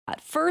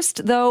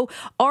First, though,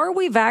 are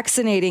we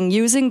vaccinating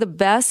using the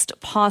best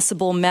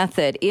possible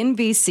method? In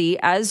BC,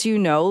 as you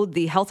know,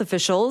 the health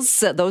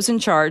officials, those in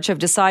charge, have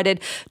decided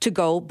to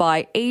go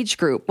by age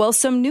group. Well,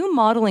 some new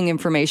modeling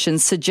information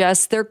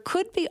suggests there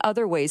could be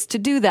other ways to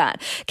do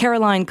that.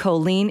 Caroline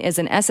Colleen is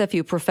an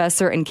SFU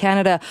professor and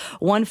Canada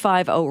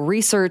 150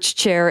 Research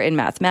Chair in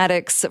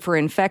Mathematics for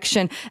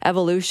Infection,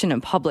 Evolution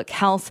and Public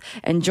Health,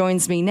 and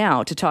joins me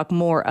now to talk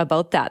more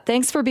about that.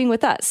 Thanks for being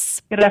with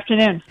us. Good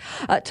afternoon.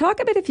 Talk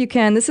a bit, if you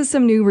can. This is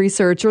some new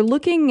research. You're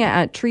looking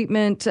at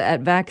treatment, at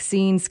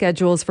vaccine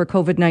schedules for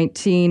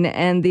COVID-19,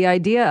 and the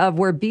idea of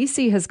where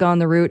BC has gone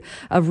the route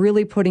of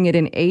really putting it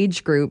in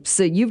age groups.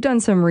 You've done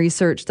some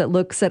research that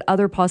looks at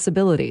other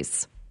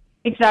possibilities.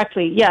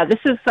 Exactly. Yeah, this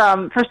is,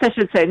 first I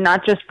should say,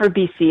 not just for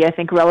BC, I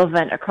think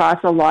relevant across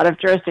a lot of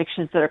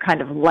jurisdictions that are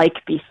kind of like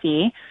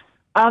BC.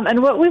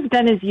 And what we've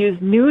done is use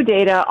new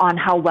data on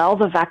how well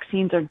the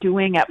vaccines are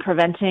doing at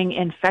preventing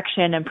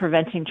infection and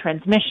preventing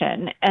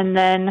transmission, and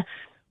then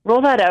roll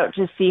that out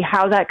to see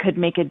how that could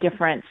make a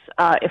difference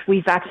if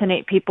we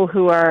vaccinate people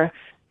who are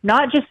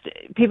not just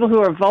people who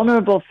are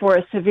vulnerable for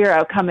a severe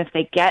outcome if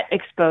they get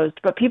exposed,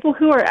 but people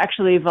who are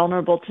actually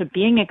vulnerable to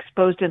being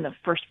exposed in the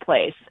first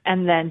place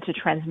and then to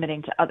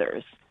transmitting to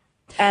others.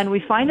 And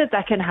we find that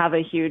that can have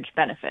a huge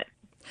benefit.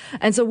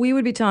 And so we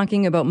would be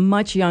talking about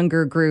much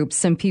younger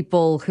groups and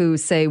people who,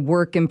 say,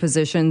 work in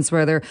positions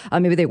where they're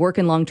maybe they work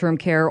in long-term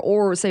care,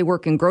 or say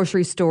work in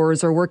grocery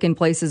stores, or work in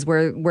places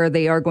where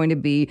they are going to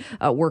be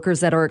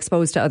workers that are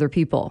exposed to other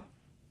people.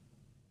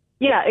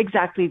 Yeah,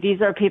 exactly. These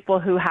are people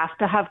who have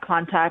to have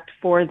contact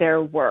for their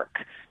work,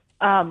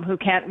 who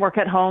can't work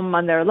at home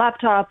on their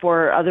laptop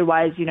or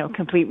otherwise,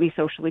 completely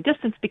socially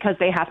distanced because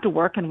they have to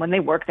work. And when they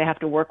work, they have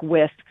to work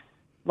with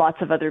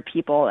lots of other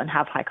people and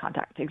have high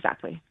contact.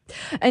 Exactly.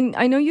 And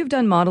I know you've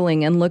done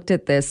modeling and looked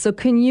at this. So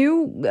can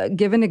you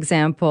give an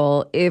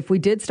example? If we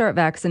did start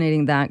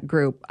vaccinating that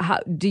group,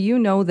 do you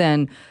know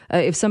then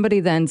if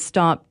somebody then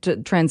stopped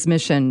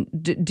transmission,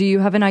 do you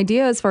have an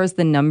idea as far as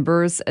the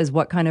numbers, as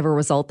what kind of a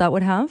result that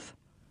would have?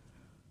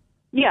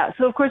 Yeah.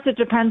 So of course it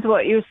depends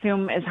what you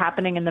assume is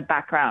happening in the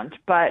background.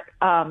 But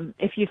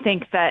if you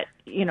think that,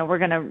 we're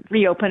going to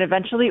reopen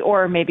eventually,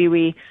 or maybe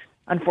we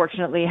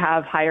unfortunately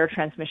have higher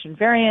transmission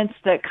variants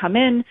that come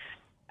in,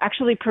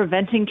 actually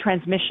preventing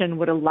transmission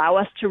would allow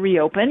us to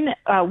reopen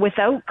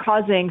without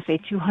causing, say,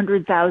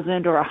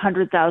 200,000 or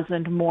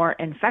 100,000 more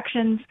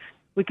infections.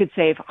 We could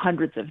save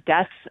hundreds of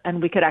deaths,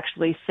 and we could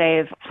actually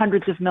save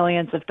hundreds of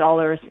millions of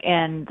dollars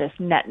in this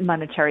net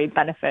monetary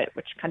benefit,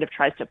 which kind of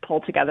tries to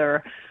pull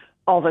together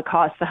all the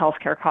costs, the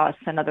healthcare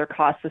costs and other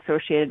costs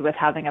associated with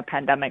having a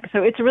pandemic.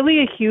 So it's really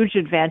a huge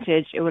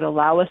advantage. It would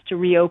allow us to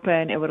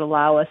reopen. It would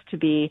allow us to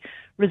be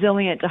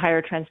resilient to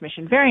higher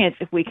transmission variants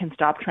if we can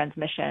stop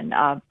transmission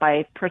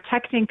by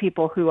protecting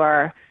people who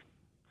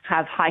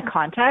have high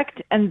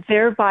contact and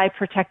thereby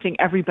protecting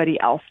everybody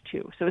else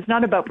too. So it's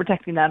not about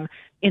protecting them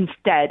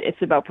instead,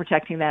 it's about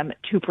protecting them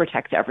to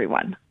protect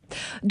everyone.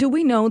 Do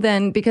we know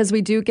then, because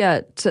we do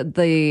get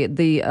the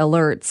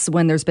alerts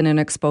when there's been an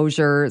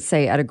exposure,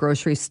 say at a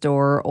grocery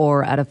store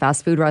or at a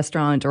fast food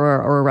restaurant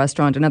or a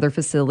restaurant, another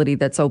facility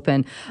that's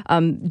open,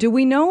 do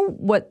we know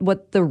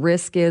what the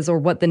risk is or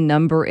what the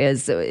number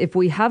is? If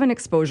we have an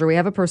exposure, we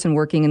have a person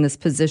working in this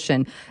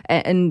position,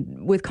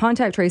 and with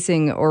contact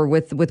tracing or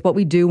with what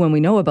we do when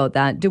we know about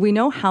that, do we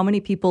know how many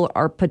people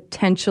are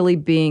potentially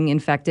being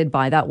infected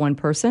by that one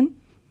person?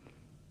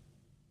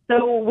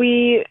 So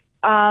we...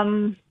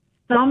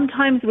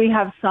 Sometimes we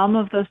have some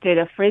of those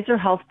data. Fraser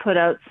Health put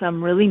out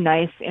some really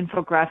nice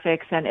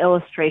infographics and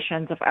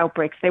illustrations of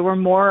outbreaks. They were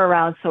more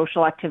around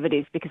social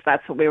activities because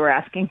that's what we were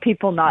asking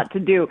people not to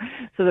do.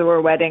 So there were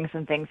weddings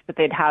and things, but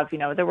they'd have,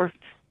 there were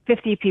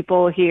 50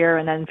 people here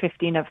and then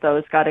 15 of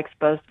those got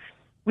exposed.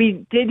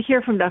 We did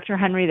hear from Dr.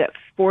 Henry that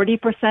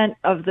 40%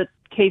 of the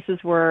cases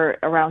were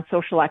around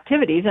social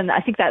activities, and I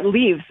think that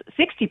leaves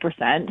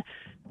 60%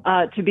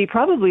 to be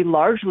probably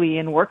largely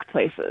in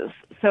workplaces.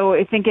 So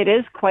I think it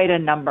is quite a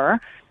number.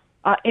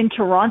 In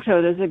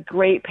Toronto, there's a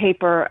great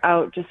paper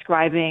out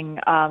describing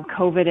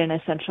COVID in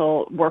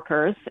essential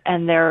workers,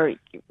 and they're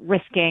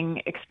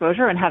risking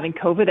exposure and having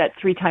COVID at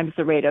 3 times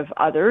the rate of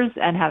others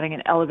and having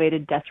an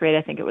elevated death rate.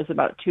 I think it was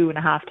about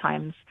 2.5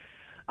 times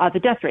the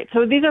death rate.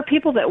 So these are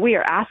people that we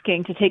are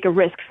asking to take a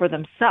risk for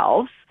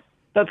themselves,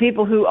 but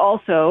people who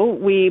also,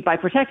 by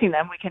protecting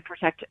them, we can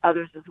protect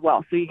others as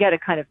well. So you get a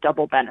kind of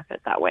double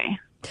benefit that way.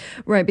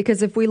 Right,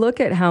 because if we look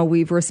at how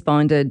we've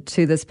responded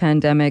to this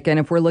pandemic, and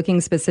if we're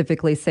looking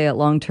specifically, say, at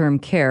long-term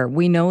care,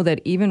 we know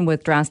that even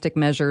with drastic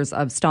measures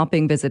of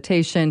stopping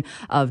visitation,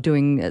 of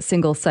doing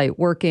single-site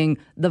working,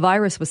 the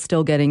virus was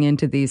still getting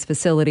into these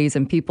facilities,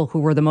 and people who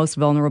were the most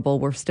vulnerable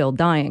were still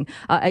dying.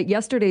 At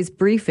yesterday's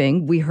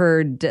briefing, we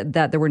heard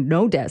that there were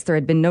no deaths. There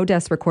had been no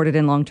deaths recorded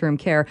in long-term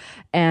care,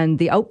 and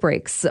the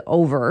outbreaks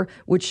over,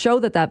 which show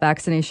that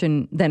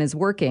vaccination then is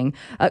working.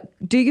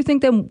 Do you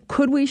think then,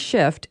 could we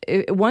shift,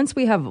 once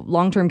we have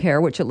long-term care,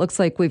 which it looks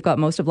like we've got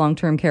most of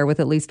long-term care with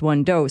at least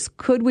one dose,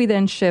 could we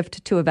then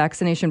shift to a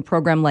vaccination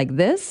program like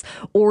this?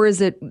 Or does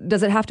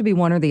it have to be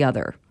one or the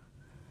other?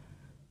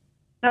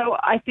 So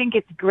I think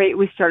it's great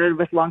we started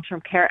with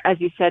long-term care.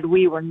 As you said,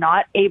 we were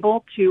not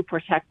able to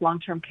protect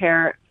long-term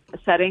care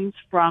settings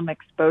from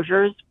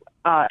exposures.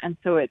 And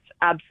so it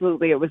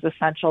was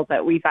essential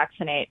that we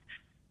vaccinate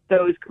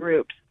those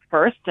groups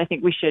first. I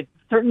think we should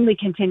certainly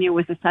continue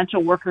with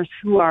essential workers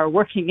who are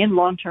working in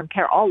long-term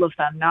care, all of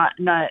them,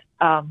 not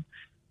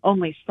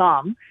only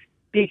some.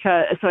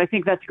 So I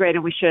think that's great,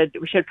 and we should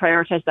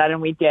prioritize that,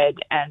 and we did,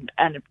 and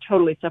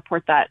totally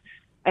support that.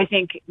 I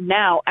think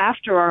now,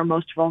 after our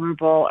most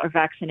vulnerable are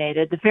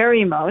vaccinated, the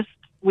very most,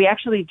 we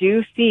actually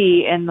do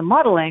see in the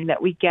modeling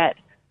that we get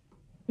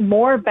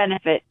more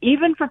benefit,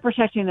 even for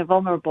protecting the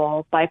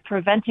vulnerable, by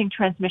preventing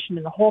transmission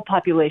in the whole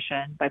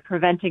population, by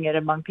preventing it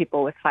among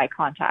people with high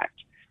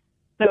contact.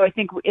 So I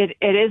think it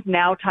is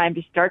now time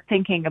to start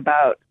thinking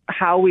about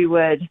how we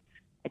would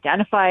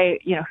identify,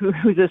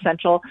 who's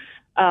essential.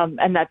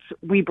 And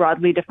we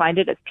broadly defined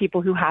it as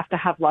people who have to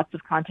have lots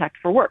of contact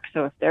for work.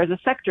 So if there's a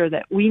sector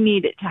that we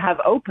need to have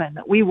open,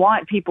 that we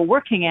want people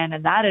working in,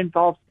 and that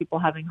involves people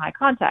having high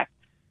contact,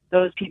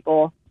 those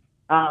people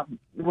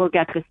will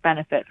get this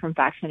benefit from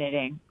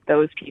vaccinating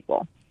those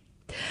people.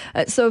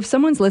 So if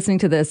someone's listening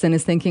to this and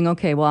is thinking,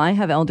 okay, well, I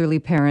have elderly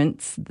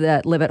parents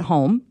that live at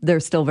home, they're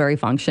still very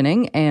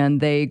functioning, and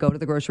they go to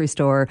the grocery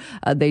store,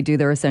 they do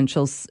their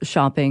essentials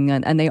shopping,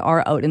 and they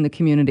are out in the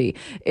community.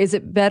 Is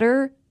it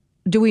better?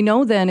 Do we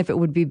know then if it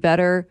would be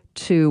better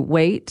to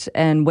wait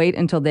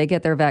until they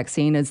get their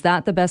vaccine? Is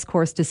that the best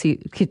course to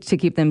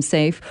keep them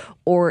safe?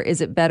 Or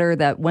is it better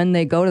that when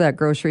they go to that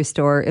grocery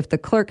store, if the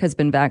clerk has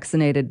been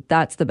vaccinated,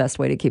 that's the best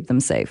way to keep them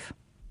safe?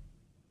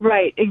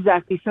 Right,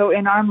 exactly. So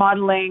in our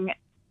modeling,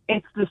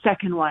 it's the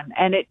second one.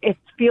 And it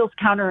feels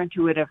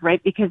counterintuitive,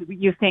 right? Because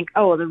you think,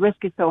 oh, the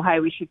risk is so high,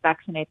 we should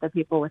vaccinate the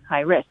people with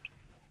high risk.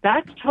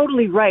 That's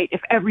totally right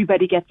if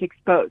everybody gets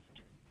exposed.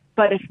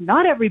 But if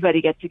not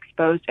everybody gets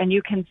exposed, and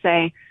you can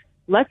say,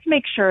 let's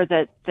make sure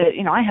that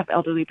I have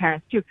elderly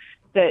parents too,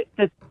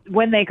 that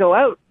when they go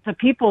out, the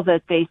people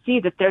that they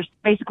see that there's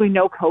basically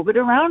no COVID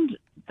around,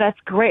 that's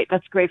great.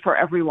 That's great for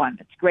everyone.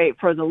 It's great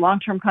for the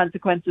long-term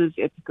consequences.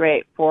 It's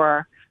great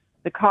for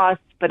the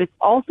costs, but it's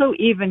also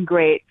even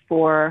great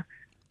for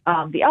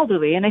the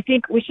elderly. And I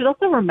think we should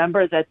also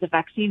remember that the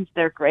vaccines,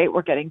 they're great.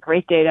 We're getting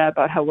great data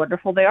about how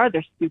wonderful they are.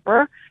 They're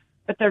super,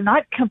 but they're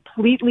not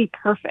completely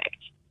perfect.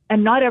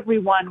 And not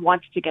everyone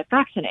wants to get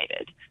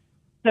vaccinated.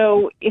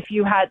 So if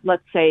you had,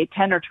 let's say,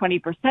 10 or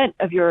 20%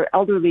 of your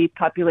elderly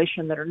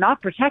population that are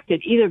not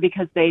protected, either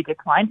because they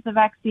declined the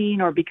vaccine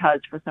or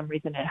because for some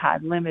reason it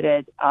had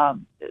limited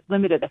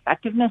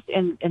effectiveness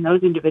in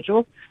those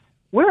individuals,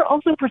 we're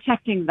also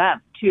protecting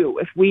them too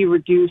if we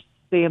reduce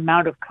the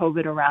amount of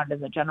COVID around in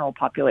the general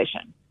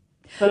population.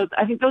 So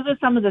I think those are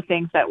some of the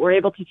things that we're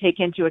able to take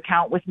into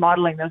account with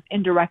modeling those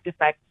indirect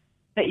effects,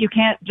 that you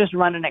can't just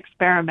run an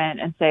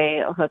experiment and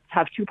say, oh, let's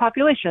have two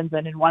populations,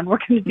 and in one we're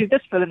going to do this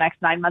for the next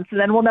 9 months,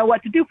 and then we'll know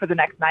what to do for the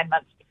next 9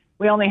 months.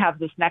 We only have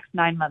this next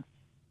 9 months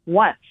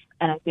once,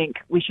 and I think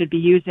we should be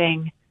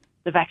using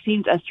the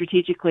vaccines as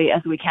strategically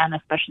as we can,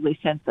 especially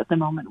since at the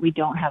moment we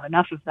don't have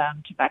enough of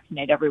them to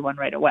vaccinate everyone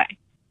right away.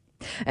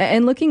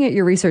 And looking at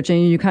your research,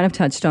 and you kind of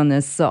touched on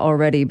this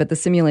already, but the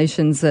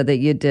simulations that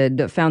you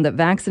did found that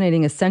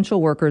vaccinating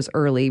essential workers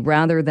early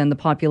rather than the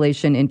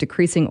population in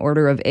decreasing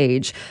order of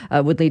age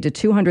would lead to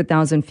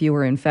 200,000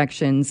 fewer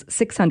infections,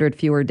 600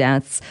 fewer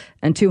deaths,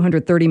 and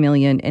 $230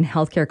 million in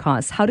healthcare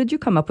costs. How did you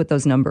come up with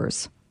those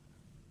numbers?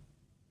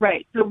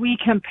 Right. So we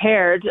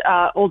compared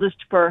oldest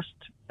first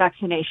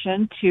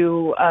vaccination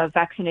to a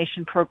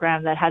vaccination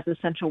program that has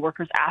essential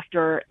workers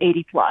after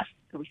 80 plus.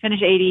 So we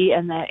finish 80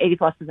 and then 80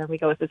 plus, and then we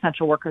go with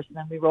essential workers, and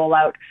then we roll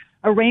out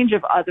a range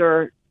of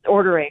other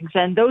orderings.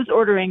 And those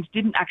orderings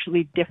didn't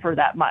actually differ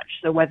that much.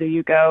 So whether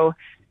you go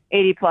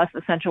 80 plus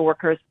essential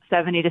workers,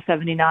 70 to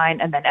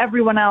 79, and then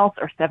everyone else,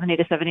 or 70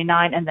 to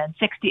 79, and then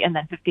 60, and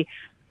then 50,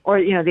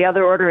 or, the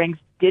other orderings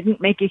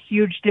didn't make a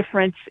huge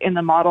difference in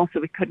the model,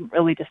 so we couldn't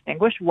really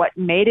distinguish. What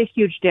made a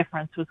huge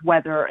difference was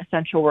whether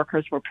essential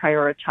workers were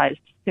prioritized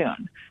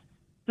soon.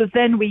 So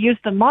then we used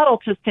the model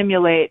to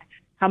simulate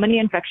how many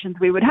infections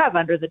we would have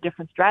under the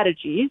different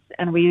strategies.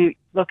 And we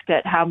looked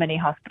at how many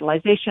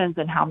hospitalizations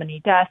and how many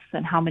deaths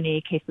and how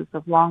many cases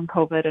of long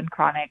COVID and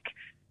chronic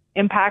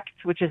impacts,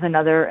 which is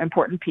another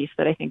important piece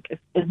that I think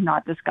is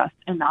not discussed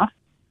enough.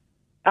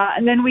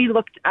 And then we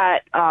looked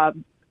at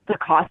the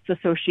costs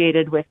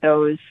associated with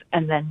those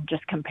and then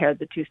just compared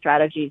the two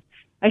strategies.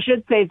 I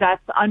should say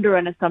that's under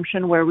an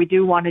assumption where we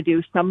do want to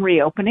do some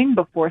reopening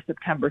before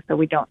September, so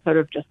we don't sort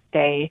of just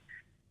stay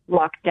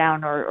locked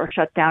down or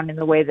shut down in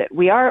the way that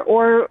we are,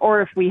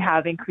 or if we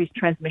have increased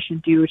transmission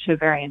due to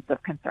variants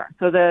of concern.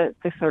 So the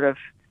sort of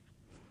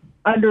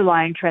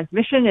underlying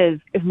transmission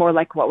is more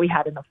like what we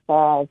had in the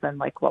fall than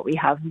like what we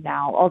have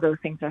now, although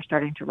things are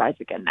starting to rise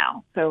again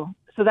now. So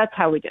that's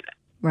how we did it.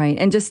 Right.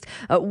 And just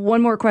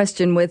one more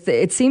question.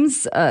 It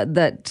seems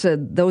that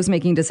those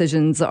making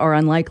decisions are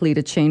unlikely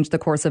to change the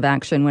course of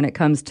action when it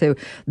comes to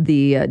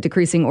the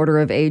decreasing order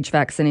of age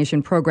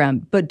vaccination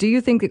program. But do you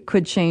think it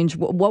could change?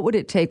 What would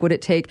it take? Would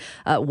it take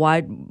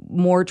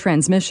more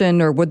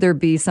transmission, or would there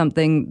be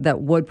something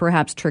that would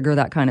perhaps trigger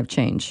that kind of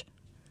change?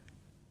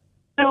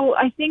 So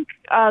I think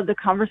the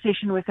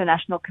conversation with the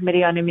National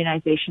Committee on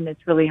Immunization is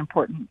really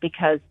important,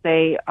 because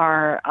they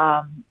are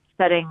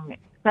setting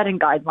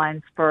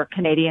guidelines for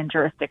Canadian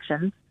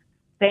jurisdictions.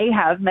 They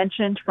have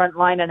mentioned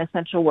frontline and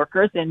essential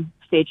workers in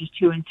stages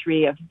 2 and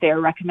 3 of their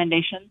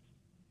recommendations.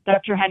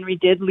 Dr. Henry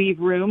did leave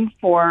room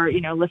for,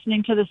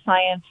 listening to the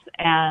science.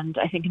 And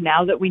I think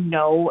now that we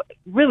know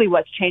really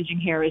what's changing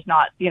here is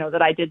not,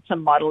 that I did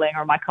some modeling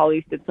or my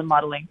colleagues did some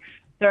modeling.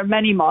 There are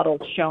many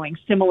models showing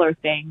similar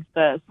things.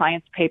 The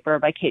science paper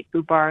by Kate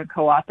Bubar and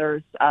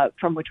co-authors,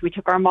 from which we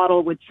took our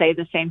model, would say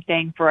the same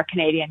thing for a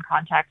Canadian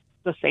context,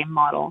 the same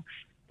model.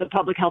 The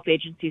public health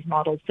agencies'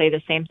 models say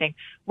the same thing.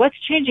 What's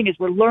changing is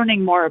we're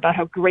learning more about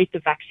how great the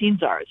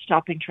vaccines are at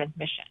stopping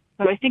transmission.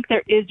 So I think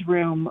there is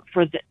room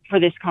for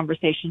this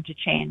conversation to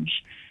change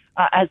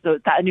as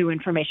that new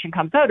information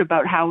comes out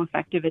about how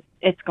effective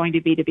it's going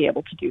to be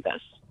able to do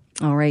this.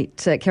 All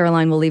right.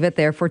 Caroline, we'll leave it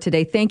there for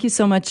today. Thank you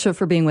so much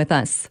for being with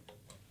us.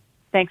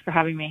 Thanks for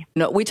having me.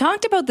 No, we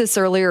talked about this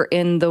earlier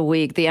in the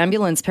week. The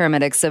ambulance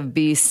paramedics of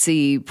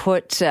BC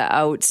put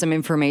out some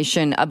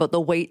information about the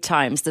wait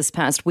times this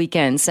past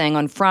weekend, saying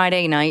on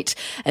Friday night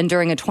and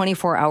during a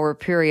 24-hour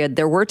period,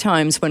 there were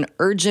times when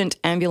urgent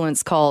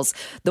ambulance calls,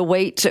 the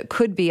wait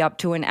could be up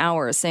to an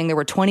hour, saying there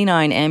were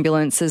 29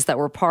 ambulances that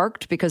were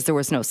parked because there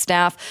was no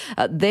staff.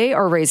 They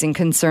are raising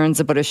concerns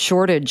about a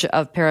shortage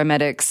of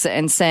paramedics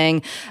and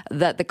saying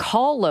that the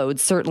call load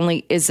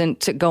certainly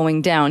isn't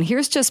going down.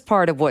 Here's just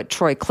part of what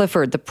Troy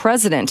Clifford, the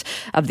president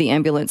of the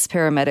ambulance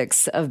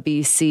paramedics of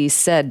BC,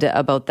 said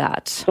about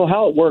that. So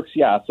how it works,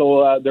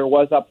 So there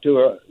was up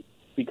to,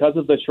 because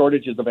of the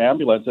shortages of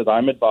ambulances,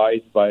 I'm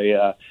advised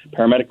by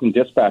paramedics and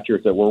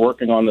dispatchers that we're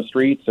working on the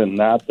streets and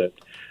that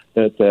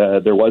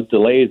there was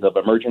delays of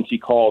emergency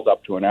calls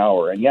up to an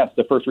hour. And yes,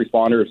 the first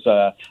responders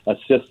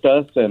assist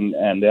us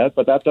and that,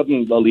 but that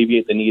doesn't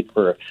alleviate the need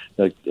for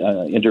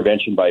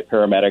intervention by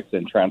paramedics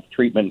and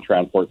treatment and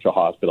transport to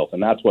hospitals.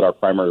 And that's what our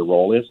primary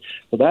role is.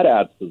 So that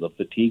adds to the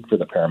fatigue for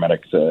the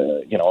paramedics,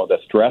 the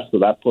stress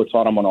that puts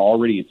on them an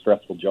already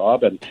stressful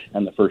job and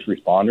the first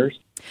responders.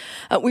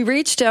 We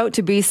reached out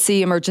to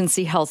BC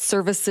Emergency Health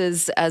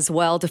Services as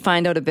well to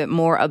find out a bit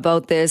more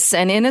about this.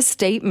 And in a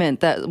statement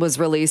that was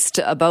released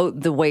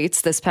about the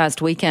waits this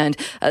past weekend,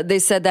 they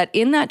said that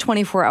in that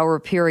 24-hour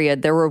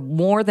period, there were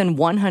more than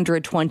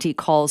 120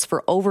 calls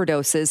for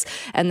overdoses,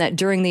 and that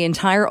during the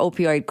entire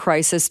opioid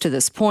crisis to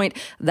this point,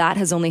 that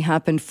has only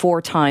happened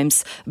 4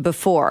 times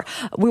before.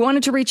 We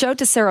wanted to reach out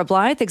to Sarah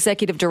Blythe,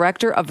 Executive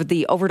Director of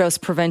the Overdose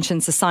Prevention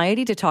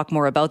Society, to talk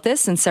more about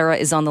this. And Sarah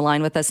is on the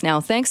line with us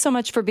now. Thanks so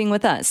much for being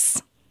with us.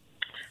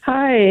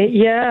 Hi.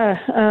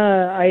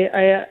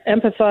 I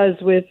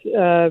empathize with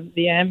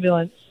the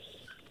ambulance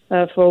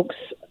folks.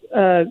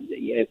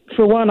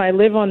 For one, I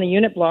live on the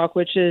unit block,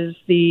 which is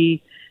the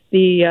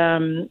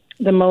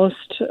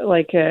most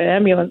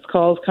ambulance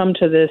calls come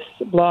to this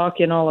block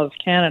in all of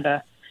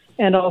Canada,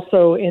 and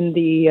also in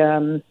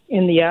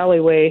the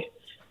alleyway,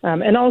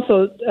 and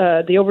also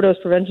the overdose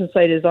prevention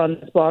site is on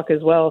this block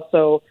as well.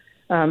 So.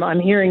 I'm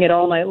hearing it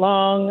all night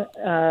long,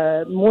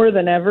 more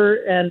than ever,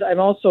 and I'm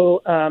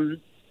also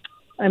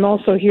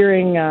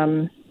hearing,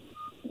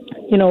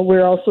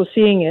 we're also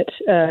seeing it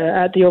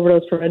at the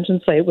overdose prevention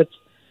site with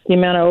the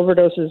amount of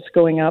overdoses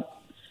going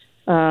up.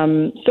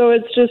 So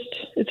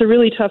it's a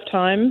really tough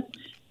time,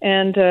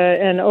 and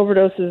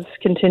overdoses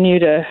continue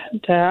to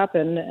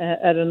happen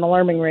at an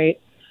alarming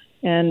rate.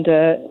 And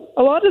a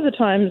lot of the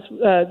times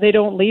they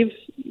don't leave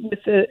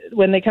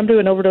when they come to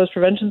an overdose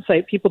prevention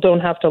site. People don't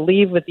have to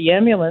leave with the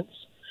ambulance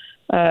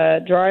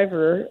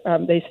driver.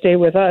 They stay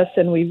with us,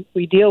 and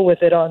we deal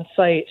with it on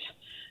site.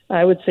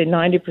 I would say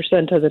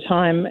 90% of the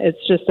time. It's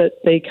just that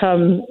they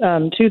come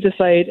to the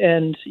site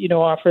and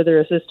offer their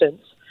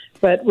assistance.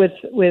 But with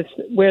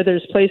where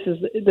there's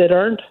places that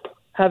aren't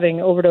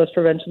having overdose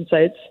prevention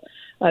sites,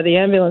 the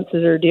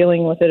ambulances are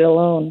dealing with it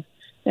alone,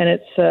 and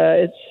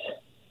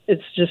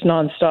it's just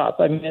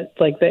nonstop. I mean, it's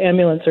like the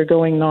ambulance are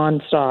going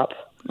nonstop.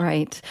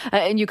 Right.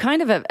 And you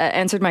kind of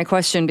answered my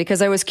question,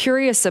 because I was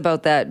curious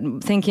about that,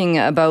 thinking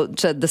about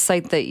the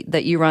site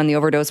that you run, the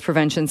Overdose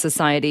Prevention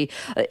Society.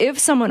 If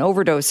someone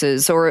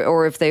overdoses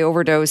or if they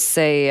overdose,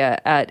 say,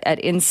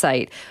 at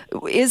Insight,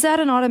 is that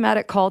an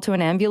automatic call to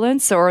an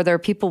ambulance, or are there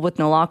people with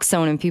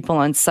naloxone and people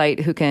on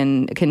site who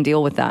can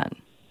deal with that?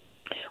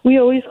 We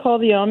always call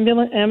the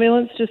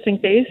ambulance just in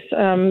case,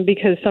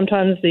 because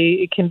sometimes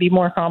it can be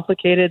more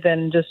complicated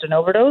than just an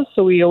overdose.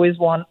 So we always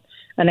want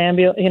an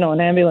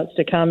ambulance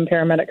to come,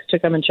 paramedics to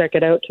come and check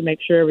it out to make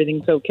sure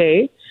everything's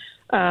okay.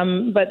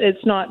 But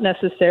it's not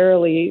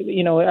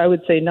necessarily, I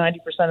would say 90%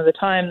 of the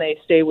time they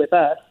stay with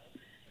us.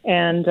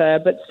 And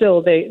but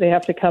still, they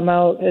have to come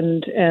out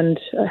and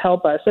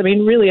help us. I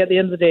mean, really, at the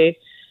end of the day,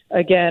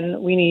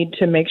 again, we need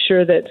to make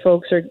sure that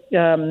folks are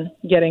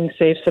getting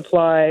safe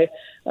supply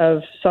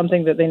of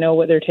something that they know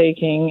what they're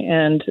taking,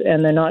 and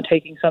they're not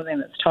taking something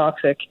that's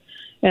toxic.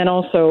 And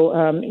also,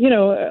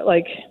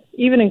 like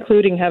even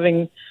including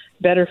having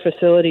better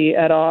facility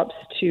at ops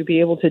to be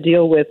able to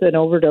deal with an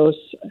overdose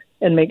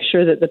and make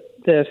sure that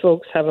the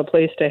folks have a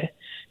place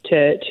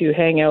to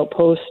hang out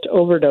post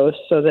overdose,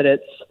 so that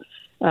it's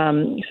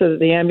so that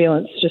the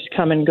ambulance just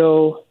come and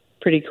go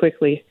pretty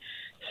quickly.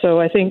 So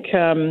I think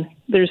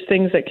there's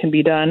things that can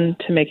be done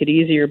to make it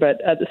easier,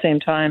 but at the same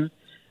time,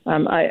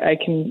 I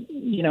can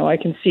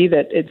see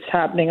that it's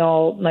happening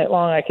all night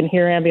long. I can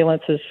hear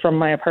ambulances from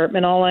my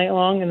apartment all night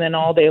long, and then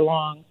all day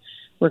long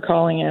we're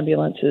calling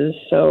ambulances.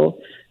 So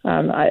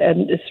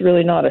and it's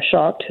really not a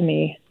shock to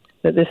me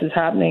that this is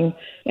happening.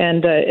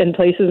 And in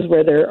places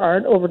where there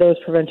aren't overdose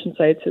prevention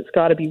sites, it's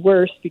got to be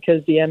worse,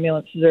 because the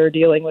ambulances are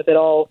dealing with it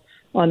all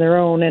on their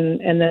own, and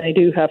then they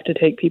do have to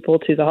take people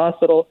to the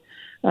hospital.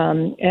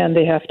 And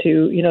they have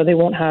to, they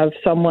won't have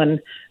someone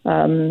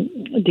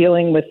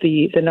dealing with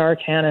the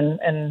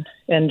Narcan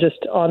and just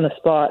on the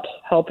spot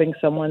helping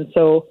someone.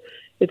 So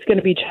it's going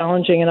to be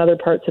challenging in other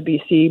parts of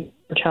BC,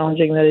 more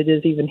challenging than it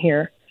is even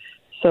here.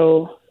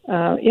 So,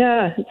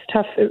 it's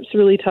tough. It's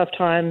really tough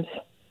times.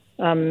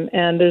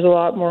 And there's a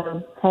lot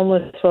more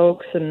homeless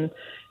folks and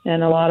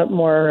a lot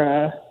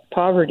more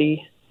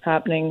poverty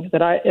happening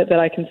that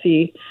I can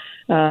see.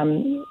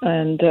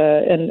 And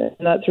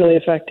that's really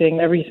affecting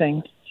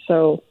everything.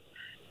 So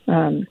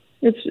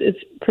it's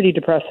pretty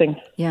depressing,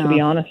 to be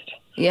honest.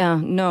 Yeah,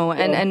 no,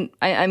 and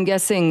I'm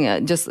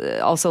guessing, just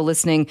also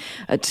listening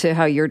to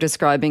how you're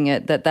describing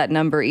it, that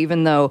number,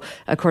 even though,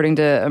 according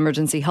to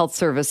Emergency Health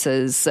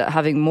Services,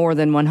 having more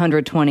than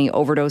 120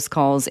 overdose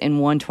calls in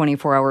one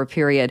 24-hour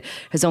period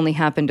has only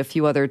happened a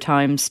few other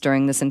times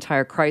during this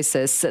entire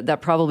crisis, that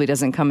probably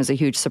doesn't come as a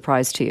huge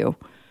surprise to you.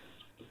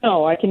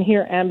 No, I can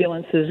hear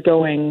ambulances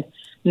going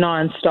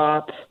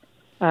nonstop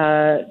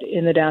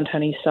in the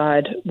downtown east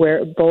side,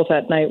 where both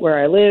at night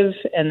where I live,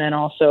 and then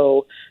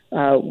also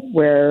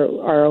where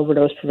our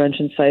overdose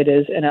prevention site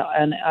is,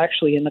 and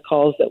actually in the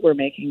calls that we're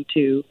making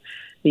to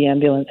the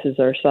ambulances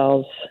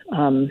ourselves,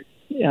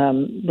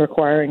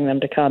 requiring them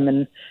to come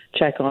and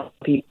check on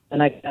people.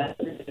 And now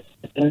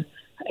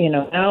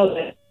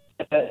that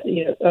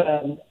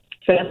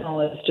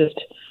fentanyl is just,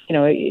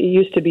 it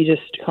used to be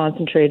just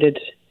concentrated,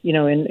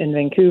 in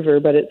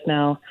Vancouver, but it's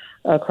now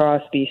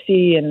across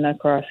BC and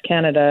across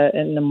Canada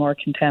in a more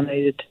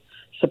contaminated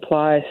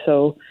supply.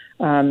 So,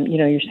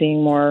 you're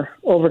seeing more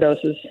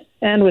overdoses,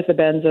 and with the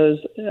benzos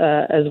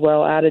as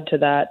well added to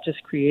that,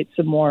 just creates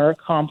a more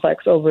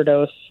complex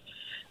overdose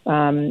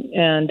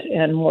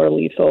and more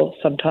lethal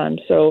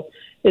sometimes. So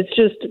it's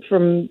just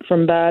from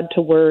bad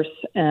to worse,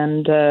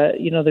 and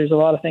there's a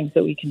lot of things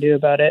that we can do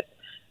about it.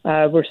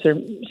 We're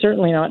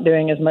certainly not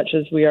doing as much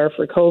as we are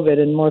for COVID,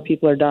 and more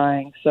people are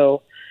dying.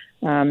 So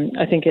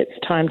I think it's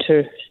time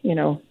to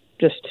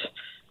just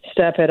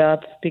step it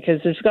up,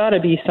 because there's got to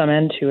be some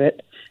end to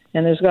it.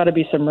 And there's got to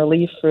be some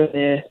relief for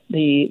the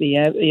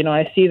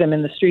I see them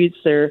in the streets.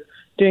 They're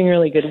doing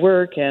really good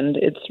work, and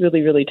it's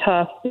really, really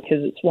tough,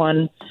 because it's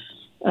one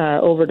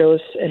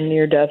overdose and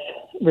near-death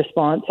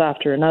response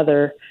after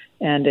another,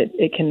 and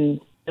it can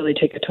really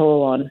take a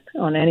toll on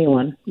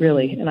anyone,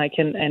 really. And I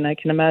can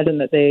imagine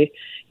that they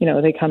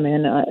come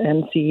in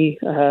and see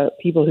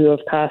people who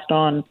have passed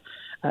on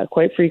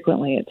quite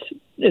frequently.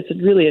 It's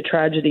really a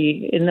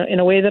tragedy in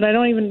a way that I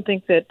don't even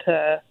think that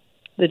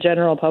the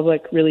general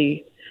public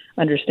really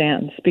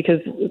understands,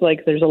 because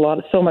there's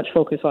so much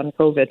focus on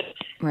COVID,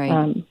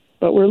 right?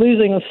 But we're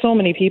losing so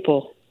many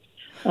people,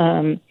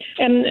 and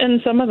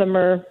some of them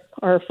are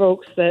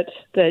folks that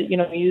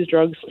use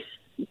drugs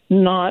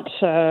not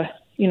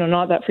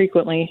that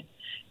frequently,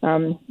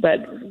 but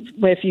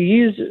if you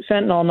use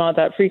fentanyl not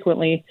that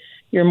frequently,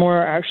 you're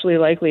more actually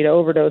likely to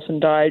overdose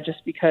and die,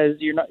 just because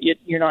you're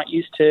not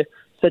used to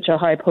such a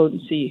high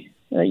potency.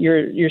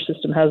 Your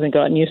system hasn't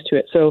gotten used to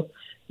it. So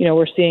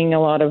we're seeing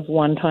a lot of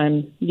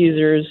one-time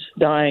users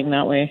dying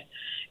that way,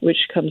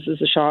 which comes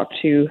as a shock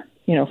to,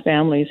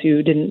 families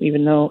who didn't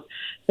even know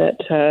that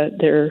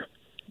their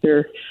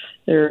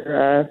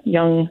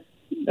young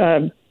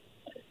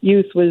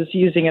youth was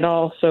using it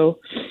all. So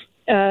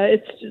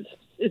it's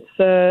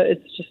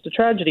just a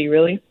tragedy,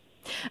 really.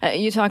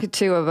 You talk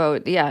too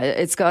about,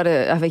 it's got to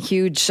have a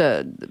huge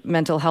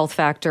mental health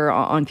factor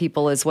on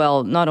people as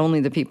well. Not only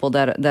the people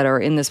that are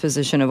in this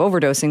position of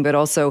overdosing, but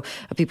also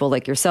people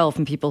like yourself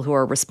and people who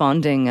are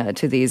responding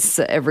to these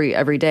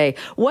every day.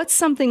 What's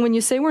something, when you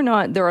say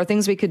there are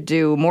things we could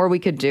do, more we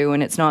could do,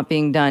 and it's not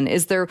being done,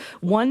 is there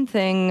one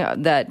thing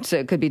that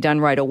could be done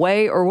right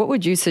away, or what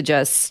would you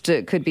suggest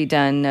could be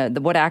done?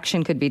 What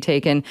action could be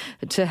taken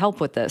to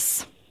help with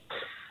this?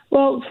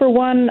 Well, for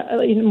one,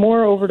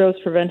 more overdose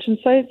prevention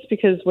sites,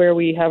 because where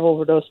we have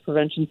overdose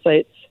prevention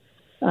sites,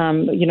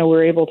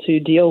 we're able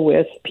to deal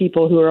with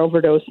people who are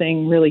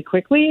overdosing really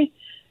quickly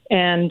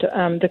And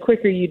the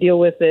quicker you deal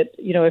with it,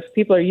 if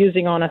people are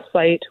using on a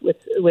site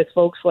with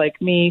folks like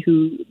me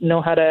who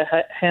know how to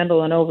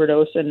handle an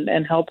overdose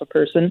and help a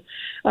person,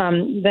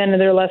 then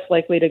they're less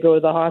likely to go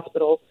to the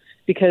hospital,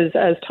 because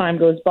as time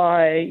goes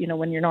by,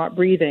 when you're not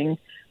breathing,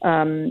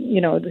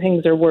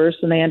 things are worse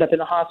and they end up in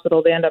the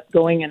hospital. They end up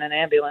going in an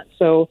ambulance.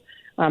 So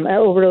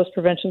overdose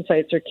prevention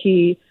sites are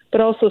key, but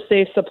also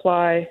safe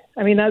supply.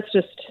 I mean, that's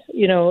just,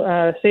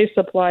 safe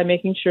supply,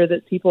 making sure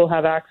that people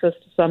have access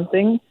to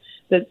something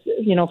that's,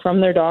 from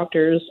their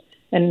doctors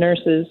and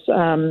nurses,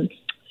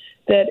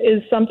 that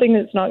is something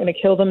that's not going to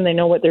kill them. They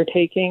know what they're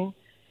taking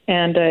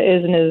and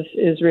isn't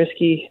as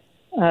risky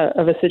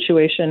of a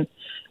situation.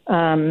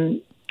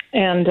 And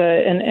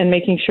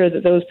making sure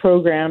that those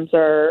programs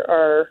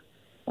are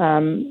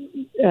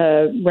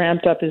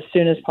ramped up as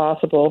soon as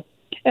possible.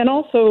 And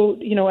also,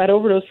 at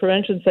overdose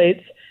prevention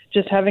sites,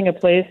 just having a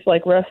place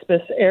like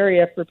respite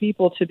area for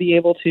people to be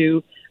able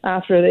to,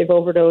 after they've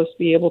overdosed,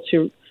 be able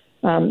to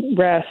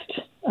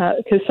rest.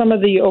 Because some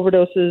of the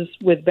overdoses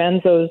with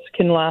benzos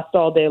can last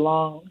all day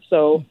long.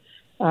 So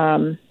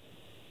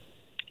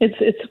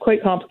it's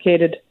quite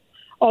complicated.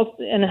 Also,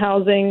 and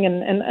housing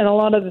and a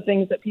lot of the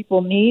things that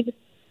people need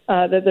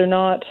that they're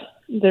not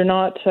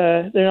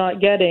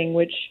getting,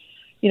 which,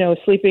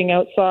 sleeping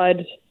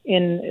outside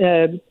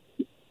in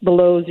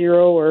below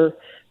zero or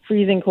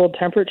freezing cold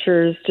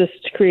temperatures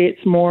just creates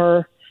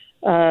more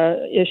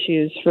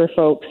issues for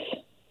folks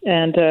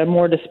and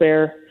more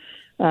despair,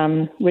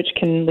 which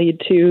can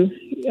lead to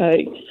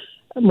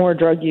more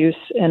drug use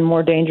and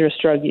more dangerous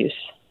drug use.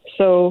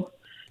 So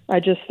I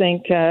just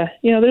think, there's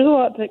a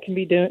lot that can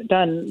be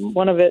done.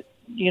 One of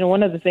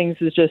the things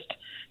is just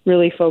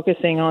really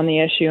focusing on the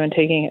issue and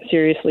taking it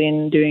seriously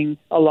and doing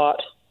a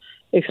lot,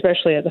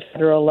 especially at the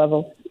federal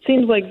level. It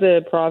seems like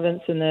the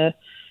province and the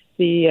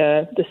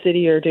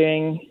city are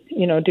doing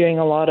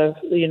a lot of,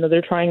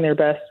 they're trying their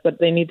best, but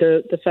they need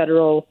the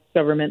federal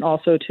government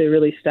also to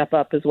really step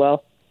up as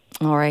well.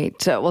 All right.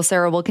 Well,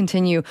 Sarah, we'll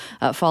continue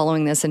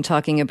following this and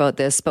talking about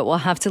this, but we'll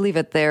have to leave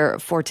it there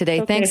for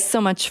today. Okay. Thanks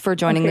so much for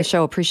joining the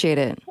show. Appreciate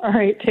it. All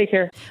right. Take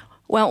care.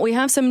 Well, we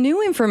have some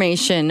new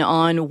information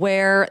on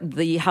where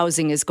the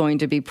housing is going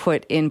to be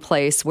put in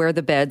place, where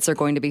the beds are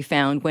going to be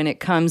found when it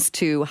comes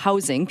to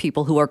housing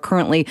people who are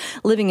currently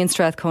living in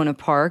Strathcona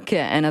Park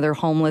and other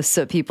homeless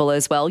people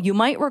as well. You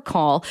might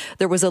recall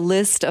there was a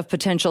list of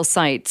potential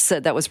sites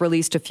that was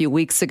released a few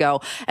weeks ago.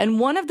 And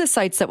one of the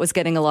sites that was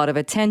getting a lot of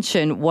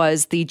attention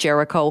was the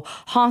Jericho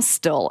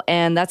Hostel.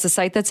 And that's a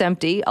site that's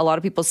empty. A lot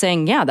of people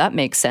saying, yeah, that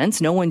makes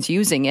sense. No one's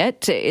using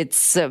it.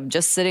 It's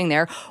just sitting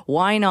there.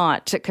 Why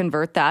not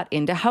convert that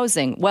into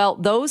housing? Well,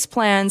 those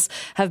plans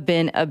have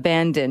been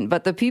abandoned,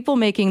 but the people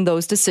making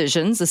those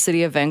decisions, the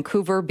City of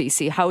Vancouver,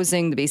 BC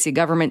Housing, the BC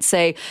government,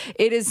 say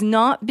it is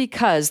not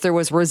because there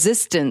was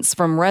resistance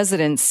from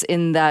residents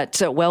in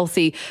that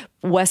wealthy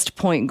West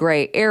Point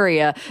Grey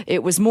area.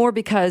 It was more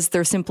because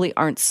there simply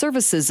aren't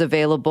services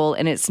available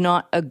and it's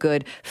not a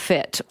good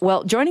fit.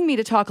 Well, joining me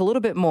to talk a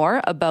little bit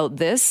more about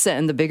this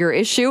and the bigger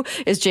issue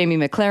is Jamie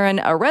McLaren,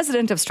 a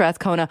resident of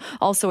Strathcona,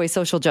 also a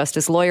social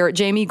justice lawyer.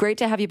 Jamie, great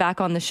to have you back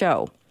on the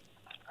show.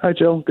 Hi,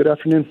 Jill. Good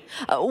afternoon.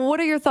 What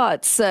are your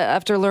thoughts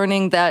after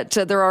learning that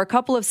there are a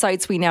couple of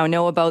sites we now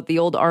know about, the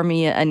old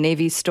Army and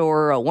Navy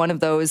store, one of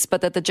those,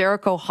 but that the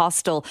Jericho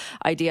Hostel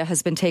idea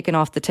has been taken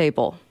off the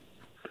table?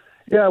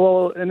 Yeah,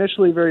 well,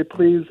 initially very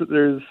pleased that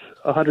there's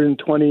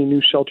 120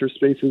 new shelter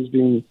spaces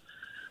being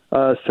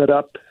set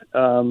up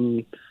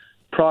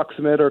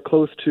proximate or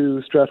close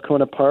to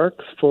Strathcona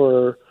Parks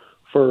for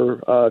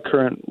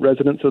current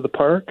residents of the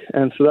park.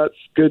 And so that's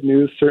good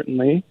news,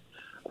 certainly.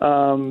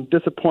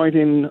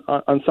 Disappointing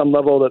on some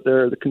level that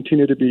they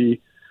continue to be,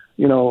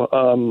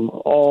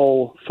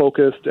 all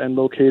focused and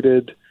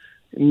located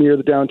near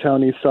the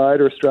downtown east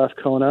side or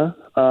Strathcona.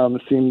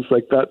 It seems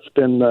like that's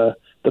been the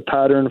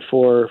pattern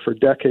for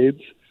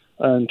decades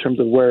in terms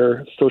of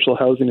where social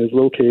housing is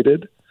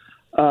located.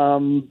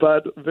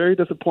 But very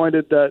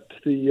disappointed that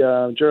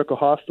the Jericho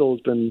Hostel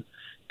has been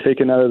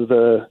taken out of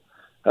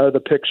the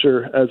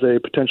picture as a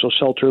potential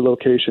shelter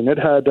location. It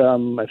had,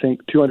 I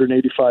think,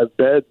 285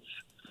 beds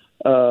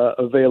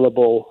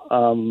available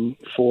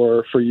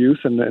for use,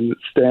 and it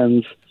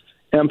stands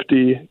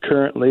empty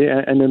currently,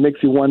 and it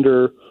makes you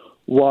wonder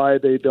why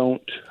they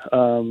don't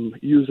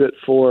use it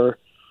for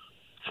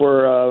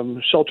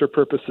shelter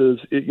purposes.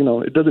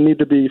 It doesn't need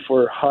to be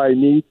for high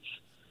needs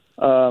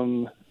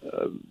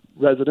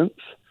residents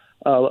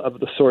of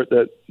the sort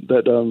that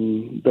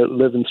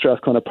live in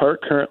Strathcona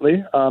Park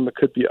currently. It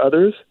could be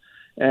others,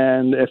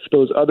 and if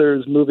those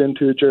others move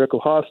into Jericho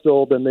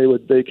Hostel, then they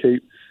would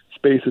vacate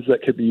spaces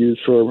that could be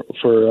used for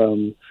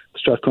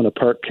Strathcona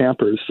Park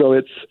campers. So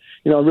it's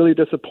really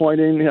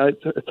disappointing.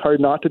 It's hard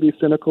not to be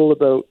cynical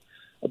about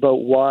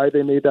why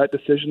they made that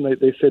decision.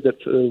 They say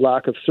that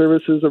lack of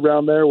services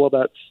around there. Well,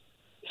 that's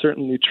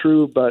certainly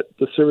true, but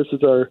the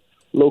services are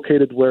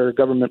located where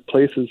government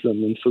places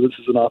them, and so this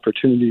is an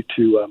opportunity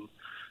to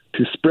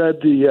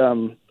spread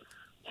the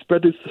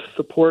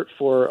support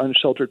for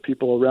unsheltered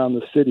people around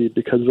the city,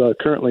 because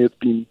currently it's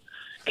being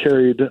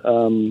carried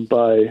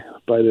by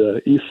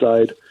the east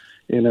side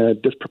in a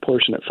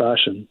disproportionate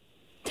fashion.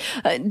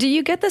 Do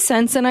you get the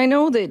sense, and I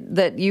know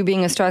that you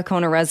being a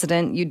Strathcona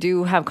resident, you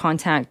do have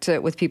contact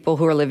with people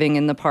who are living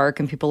in the park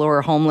and people who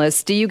are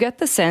homeless. Do you get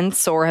the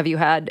sense, or have you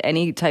had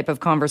any type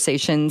of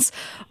conversations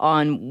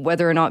on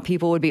whether or not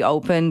people would be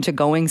open to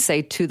going,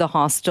 say, to the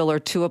hostel or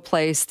to a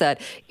place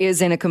that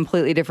is in a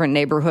completely different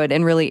neighborhood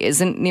and really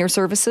isn't near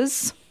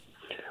services?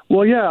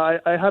 Well, yeah,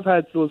 I have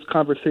had those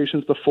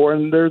conversations before,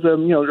 and there's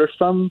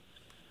some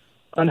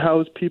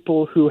unhoused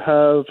people who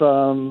have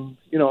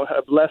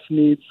less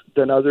needs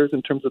than others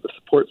in terms of the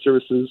support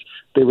services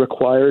they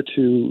require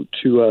to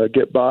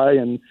get by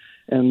and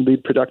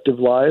lead productive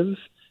lives.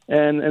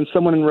 And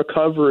someone in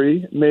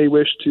recovery may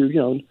wish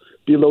to,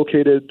 be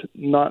located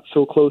not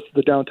so close to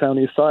the downtown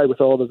east side with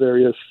all the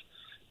various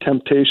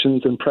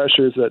temptations and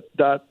pressures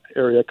that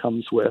area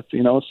comes with,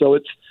 So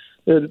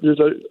there's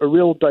a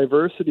real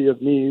diversity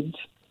of needs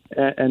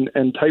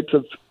and types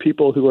of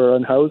people who are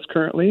unhoused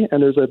currently,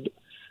 and there's a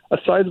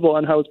sizable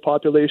unhoused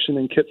population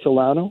in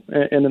Kitsilano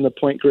and in the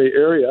Point Grey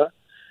area,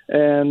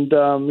 and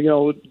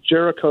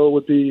Jericho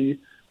would be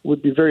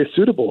very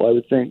suitable, I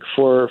would think,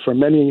 for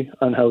many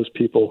unhoused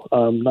people.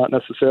 Not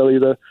necessarily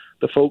the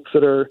folks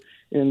that are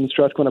in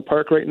Strathcona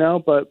Park right now,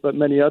 but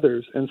many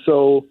others. And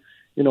so,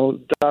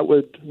 that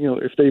would,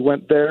 if they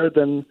went there,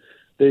 then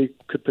they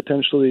could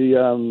potentially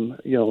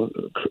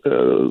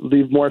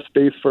leave more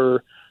space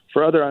for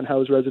other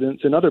unhoused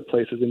residents in other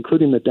places,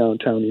 including the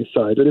downtown east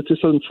side. But it's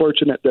just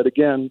unfortunate that,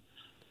 again,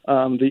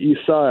 the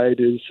east side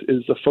is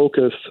the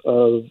focus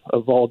of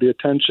all the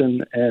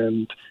attention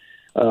and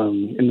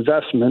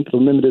investment, the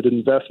limited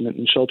investment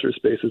in shelter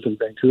spaces in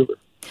Vancouver.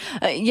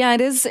 Yeah,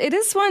 it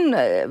is one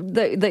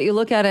that you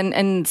look at,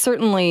 and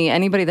certainly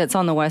anybody that's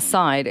on the west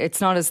side, it's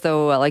not as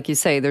though, like you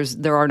say,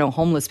 there are no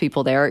homeless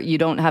people there. You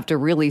don't have to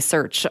really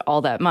search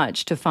all that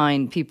much to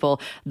find people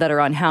that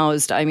are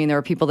unhoused. I mean, there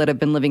are people that have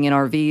been living in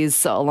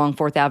RVs along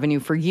 4th Avenue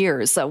for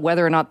years.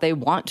 Whether or not they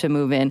want to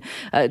move in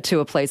to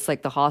a place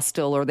like the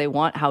hostel or they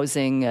want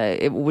housing,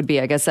 it would be,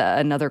 I guess,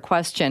 another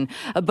question.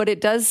 But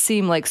it does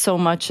seem like so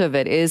much of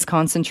it is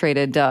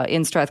concentrated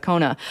in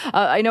Strathcona.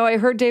 I know I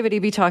heard David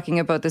Eby talking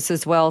about this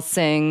as well,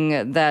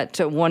 saying that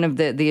one of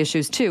the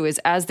issues too is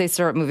as they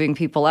start moving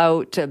people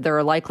out, there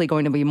are likely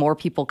going to be more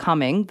people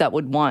coming that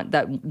would want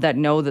that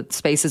know that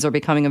spaces are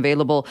becoming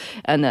available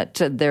and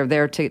that they're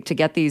there to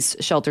get these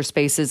shelter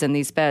spaces and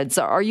these beds.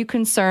 Are you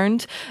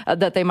concerned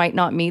that they might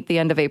not meet the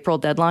end of April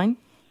deadline?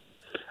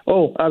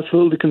 Oh,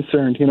 absolutely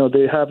concerned.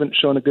 They haven't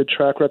shown a good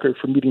track record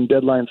for meeting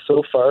deadlines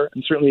so far,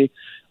 and certainly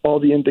all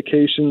the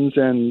indications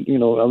and,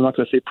 I'm not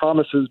going to say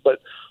promises, but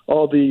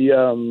all the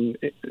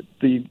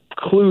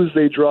clues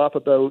they drop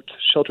about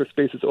shelter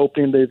spaces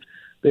opening,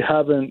 they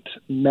haven't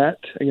met.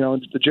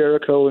 The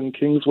Jericho and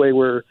Kingsway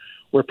were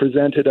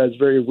presented as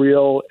very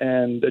real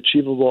and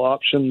achievable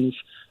options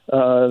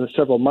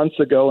several months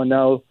ago, and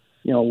now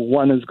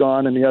one is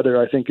gone and the other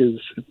I think is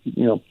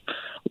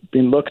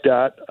being looked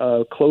at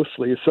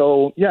closely.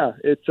 So yeah,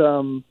 it's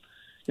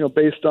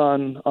based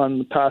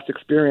on past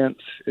experience,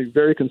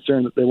 very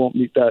concerned that they won't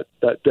meet that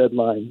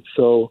deadline.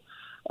 So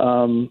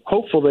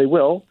hopeful they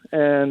will,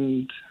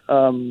 and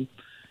and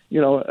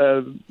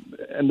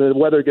the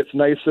weather gets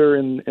nicer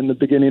in the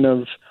beginning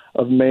of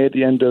May, at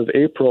the end of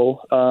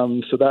April.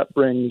 So that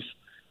brings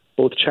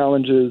both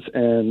challenges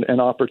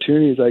and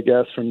opportunities, I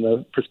guess, from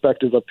the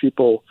perspective of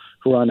people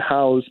who are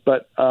unhoused.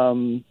 But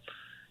it'll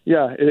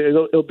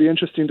be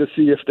interesting to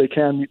see if they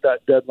can meet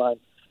that deadline.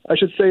 I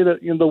should say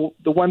that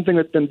the one thing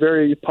that's been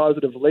very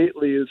positive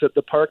lately is that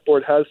the Park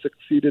Board has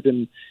succeeded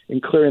in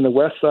clearing the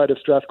west side of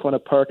Strathcona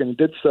Park, and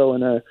did so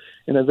in a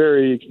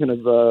very kind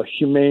of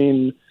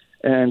humane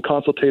and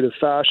consultative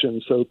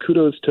fashion. So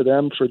kudos to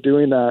them for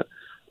doing that.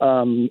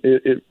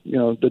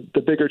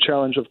 The bigger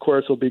challenge, of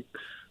course,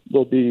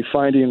 will be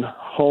finding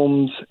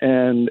homes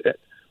and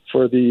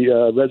for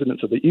the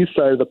residents of the east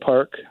side of the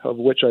park, of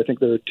which I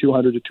think there are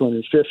 200 to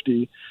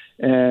 250,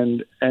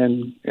 and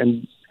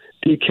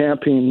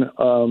decamping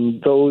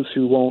those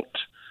who won't,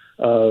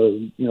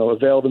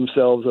 avail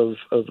themselves of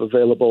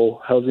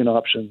available housing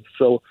options.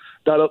 So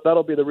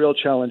that'll be the real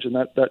challenge, and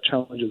that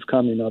challenge is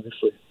coming,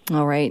 obviously.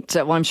 All right.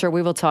 Well, I'm sure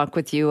we will talk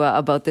with you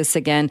about this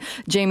again.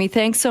 Jamie,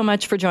 thanks so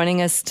much for joining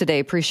us today.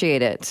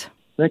 Appreciate it.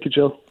 Thank you,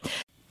 Jill.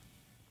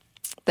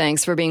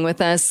 Thanks for being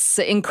with us.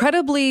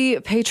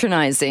 Incredibly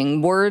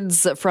patronizing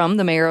words from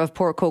the Mayor of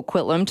Port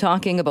Coquitlam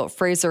talking about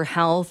Fraser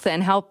Health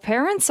and how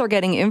parents are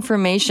getting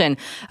information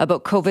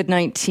about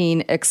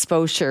COVID-19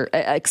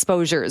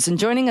 exposures. And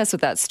joining us with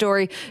that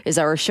story is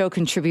our show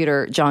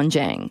contributor, John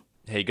Jang.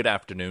 Hey, good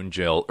afternoon,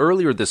 Jill.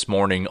 Earlier this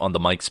morning on the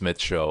Mike Smith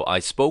Show, I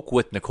spoke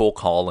with Nicole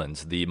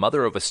Collins, the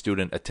mother of a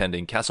student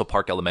attending Castle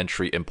Park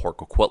Elementary in Port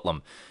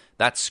Coquitlam.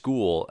 That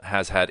school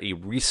has had a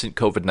recent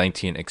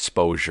COVID-19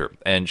 exposure,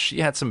 and she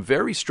had some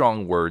very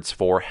strong words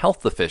for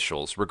health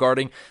officials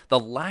regarding the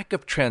lack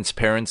of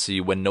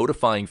transparency when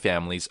notifying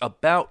families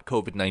about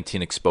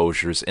COVID-19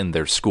 exposures in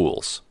their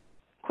schools.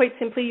 Quite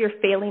simply, you're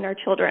failing our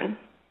children.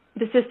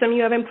 The system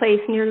you have in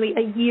place nearly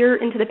a year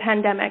into the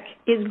pandemic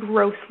is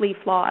grossly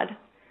flawed.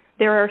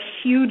 There are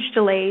huge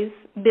delays.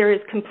 There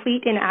is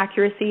complete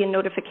inaccuracy in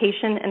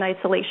notification and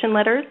isolation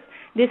letters.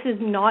 This is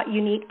not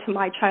unique to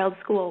my child's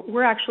school.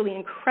 We're actually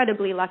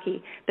incredibly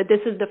lucky that this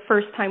is the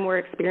first time we're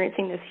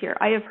experiencing this here.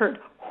 I have heard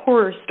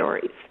horror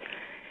stories.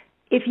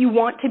 If you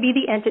want to be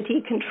the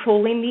entity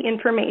controlling the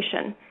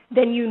information,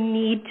 then you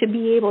need to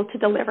be able to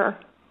deliver.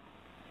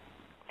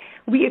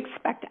 We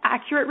expect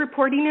accurate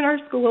reporting in our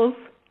schools.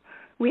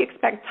 We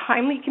expect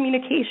timely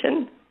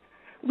communication.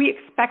 We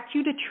expect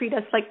you to treat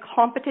us like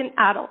competent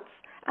adults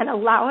and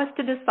allow us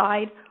to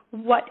decide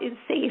what is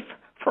safe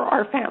for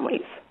our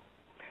families.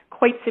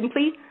 Quite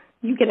simply,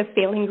 you get a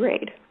failing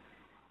grade.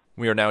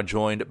 We are now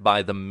joined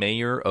by the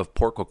Mayor of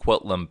Port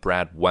Coquitlam,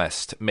 Brad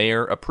West.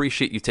 Mayor,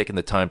 appreciate you taking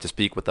the time to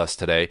speak with us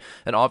today.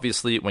 And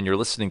obviously, when you're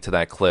listening to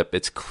that clip,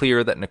 it's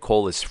clear that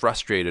Nicole is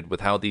frustrated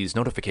with how these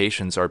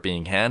notifications are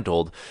being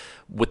handled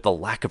with the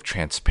lack of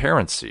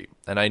transparency.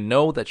 And I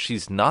know that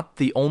she's not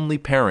the only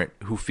parent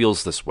who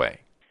feels this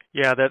way.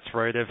 Yeah, that's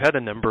right. I've had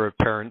a number of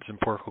parents in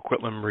Port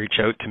Coquitlam reach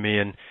out to me,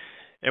 and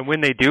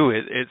when they do,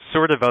 it's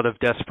sort of out of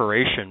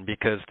desperation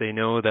because they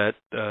know that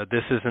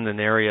this isn't an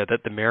area that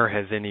the mayor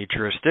has any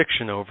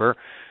jurisdiction over,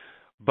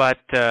 but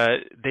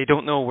they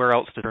don't know where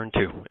else to turn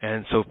to.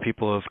 And so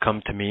people have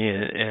come to me,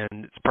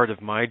 and it's part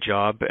of my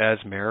job as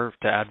mayor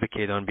to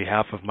advocate on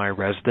behalf of my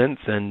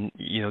residents and,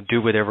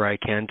 do whatever I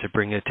can to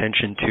bring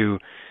attention to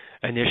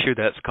an issue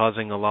that's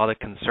causing a lot of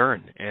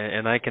concern.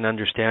 And I can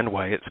understand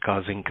why it's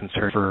causing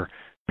concern for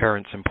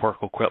parents in Port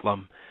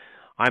Coquitlam.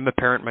 I'm a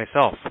parent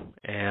myself,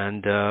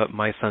 and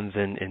my son's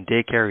in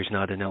daycare. He's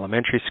not in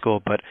elementary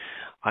school, but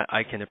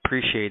I can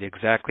appreciate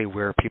exactly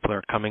where people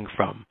are coming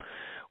from.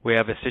 We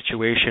have a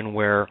situation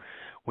where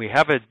we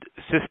have a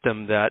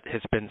system that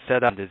has been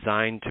set up and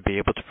designed to be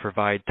able to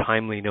provide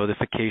timely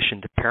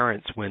notification to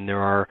parents when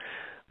there are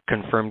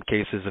confirmed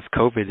cases of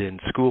COVID in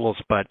schools,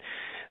 but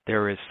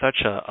there is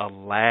such a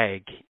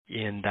lag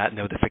in that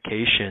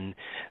notification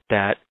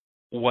that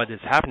what is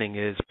happening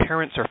is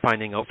parents are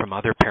finding out from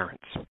other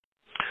parents,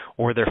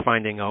 or they're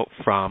finding out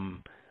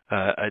from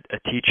a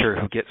teacher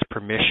who gets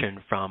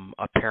permission from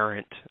a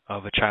parent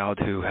of a child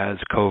who has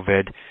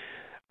COVID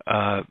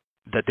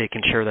that they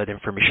can share that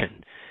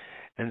information.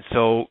 And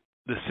so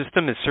the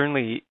system is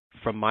certainly,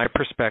 from my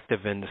perspective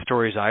and the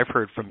stories I've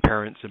heard from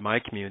parents in my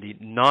community,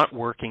 not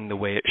working the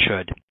way it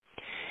should.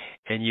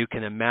 And you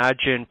can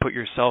imagine, put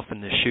yourself in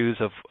the shoes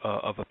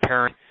of a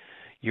parent.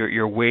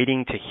 You're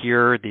waiting to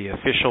hear the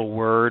official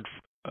word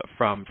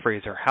from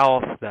Fraser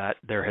Health that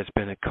there has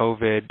been a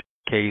COVID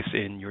case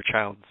in your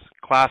child's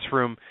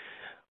classroom,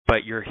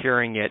 but you're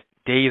hearing it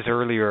days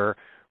earlier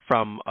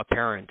from a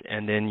parent,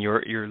 and then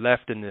you're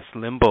left in this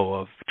limbo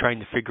of trying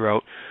to figure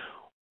out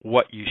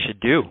what you should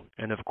do.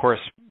 And of course,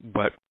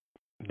 what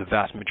the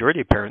vast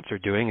majority of parents are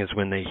doing is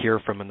when they hear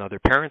from another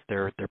parent,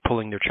 they're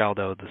pulling their child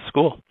out of the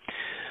school.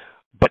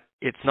 But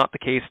it's not the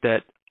case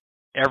that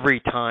every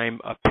time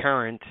a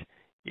parent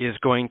is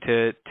going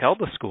to tell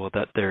the school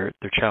that their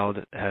child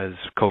has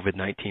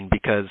COVID-19,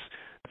 because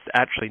it's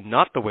actually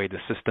not the way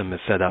the system is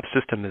set up.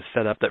 The system is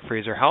set up that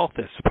Fraser Health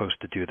is supposed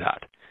to do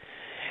that.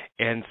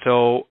 And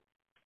so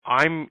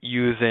I'm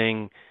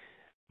using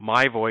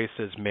my voice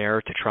as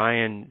mayor to try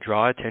and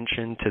draw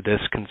attention to this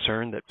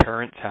concern that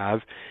parents have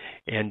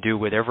and do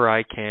whatever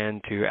I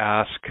can to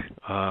ask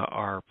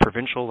our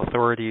provincial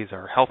authorities,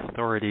 our health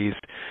authorities,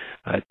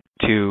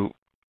 to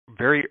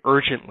very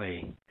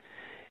urgently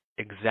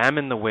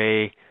examine the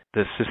way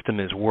the system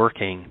is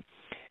working.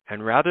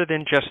 And rather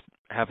than just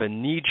have a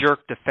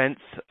knee-jerk defense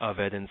of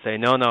it and say,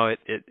 no,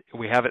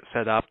 we have it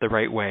set up the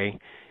right way,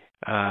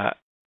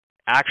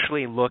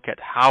 actually look at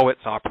how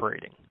it's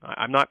operating.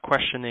 I'm not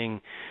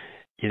questioning,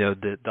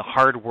 the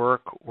hard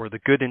work or the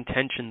good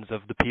intentions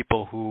of the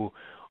people who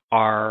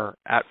are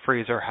at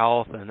Fraser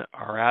Health and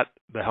are at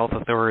the health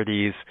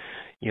authorities.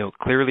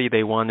 Clearly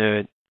they want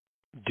to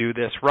do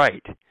this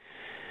right.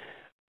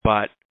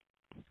 But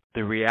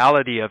the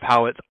reality of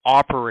how it's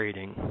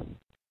operating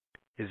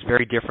is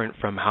very different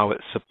from how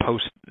it's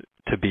supposed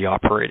to be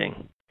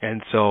operating.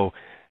 And so,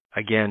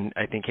 again,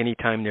 I think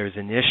anytime there's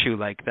an issue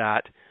like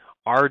that,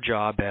 our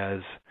job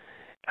as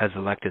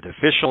elected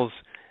officials,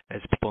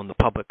 as people in the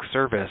public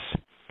service,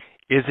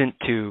 isn't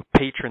to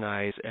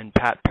patronize and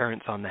pat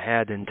parents on the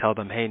head and tell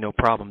them, hey, no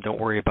problem, don't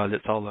worry about it,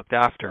 it's all looked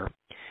after.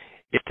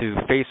 It's to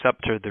face up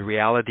to the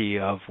reality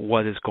of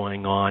what is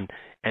going on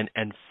and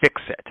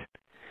fix it.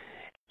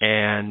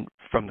 And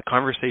from the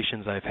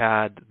conversations I've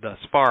had thus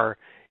far,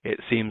 it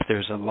seems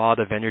there's a lot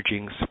of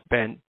energy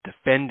spent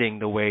defending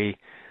the way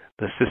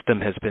the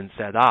system has been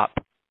set up,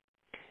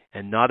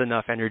 and not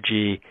enough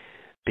energy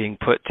being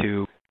put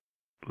to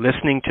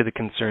listening to the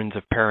concerns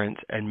of parents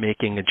and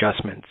making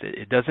adjustments.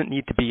 It doesn't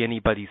need to be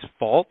anybody's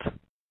fault,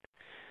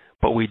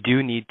 but we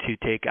do need to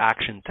take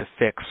action to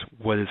fix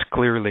what is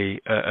clearly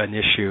an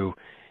issue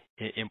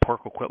in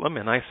Port Coquitlam,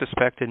 and I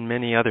suspect in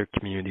many other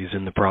communities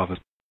in the province.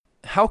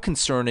 how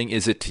concerning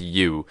is it to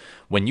you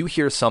when you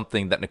hear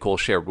something that Nicole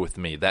shared with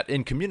me, that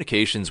in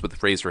communications with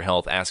Fraser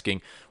Health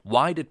asking,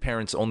 why did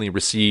parents only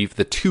receive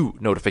the 2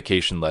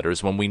 notification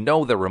letters when we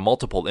know there were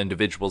multiple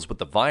individuals with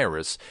the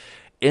virus?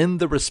 In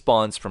the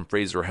response from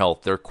Fraser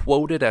Health, they're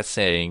quoted as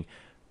saying,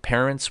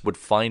 parents would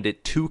find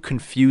it too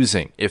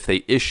confusing if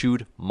they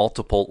issued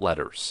multiple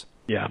letters.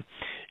 Yeah,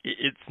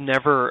 it's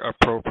never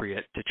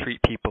appropriate to treat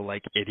people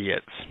like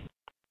idiots,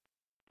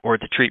 or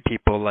to treat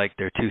people like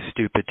they're too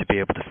stupid to be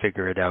able to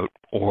figure it out,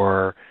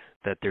 or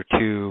that they're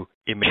too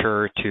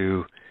immature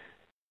to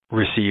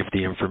receive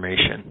the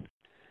information.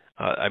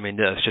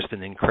 That's just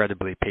an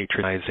incredibly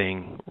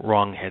patronizing,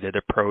 wrong-headed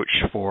approach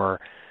for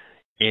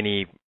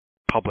any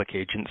public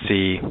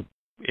agency,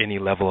 any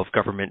level of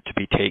government to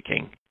be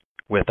taking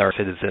with our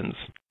citizens.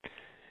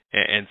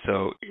 And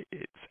so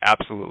it's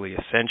absolutely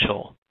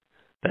essential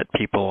that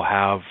people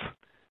have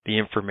the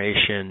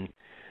information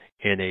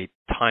in a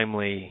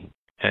timely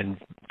and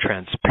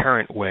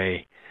transparent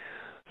way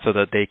so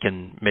that they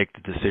can make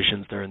the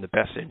decisions that are in the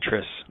best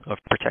interests of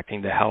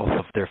protecting the health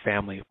of their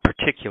family,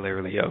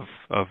 particularly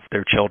of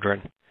their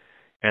children.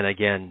 And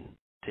again,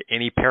 to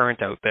any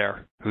parent out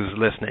there who's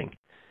listening,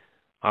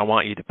 I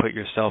want you to put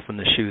yourself in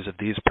the shoes of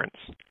these parents.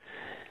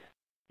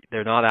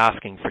 They're not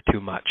asking for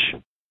too much.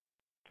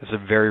 It's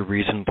a very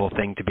reasonable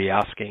thing to be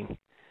asking,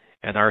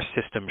 and our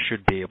system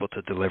should be able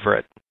to deliver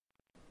it.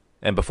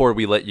 And before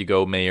we let you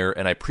go, Mayor,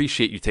 and I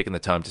appreciate you taking the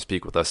time to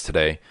speak with us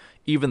today,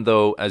 even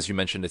though, as you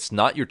mentioned, it's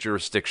not your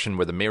jurisdiction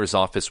where the mayor's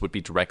office would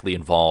be directly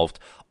involved,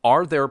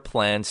 are there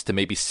plans to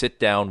maybe sit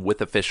down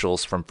with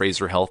officials from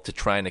Fraser Health to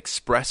try and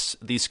express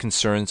these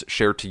concerns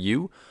shared to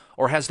you?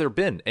 Or has there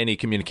been any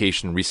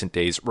communication in recent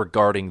days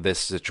regarding this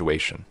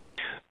situation?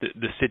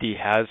 The city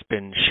has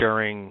been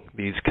sharing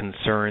these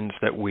concerns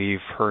that we've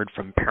heard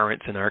from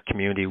parents in our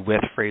community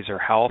with Fraser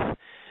Health.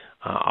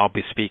 I'll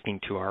be speaking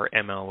to our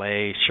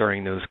MLA,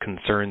 sharing those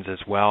concerns as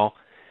well.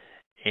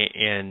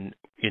 And,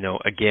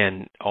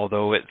 again,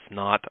 although it's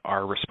not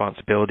our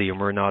responsibility and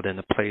we're not in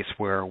a place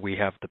where we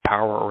have the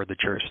power or the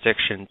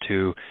jurisdiction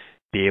to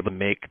be able to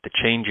make the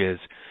changes,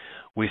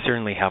 we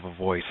certainly have a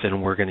voice,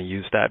 and we're going to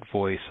use that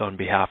voice on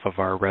behalf of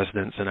our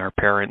residents and our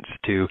parents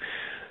to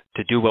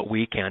do what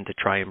we can to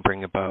try and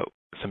bring about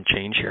some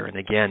change here. And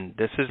again,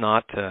 this is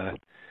not an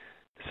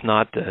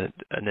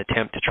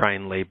attempt to try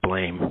and lay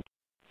blame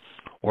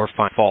or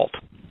find fault.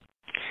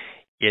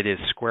 It is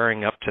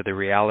squaring up to the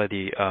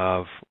reality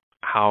of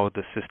how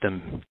the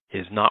system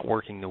is not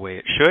working the way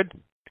it should,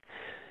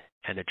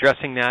 and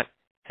addressing that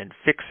and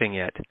fixing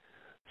it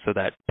so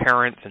that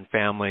parents and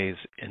families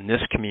in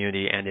this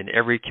community and in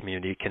every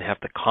community can have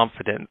the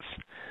confidence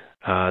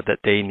that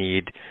they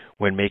need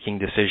when making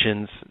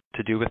decisions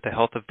to do with the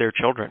health of their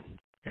children.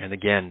 And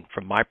again,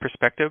 from my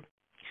perspective,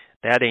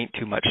 that ain't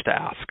too much to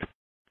ask.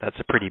 That's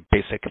a pretty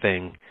basic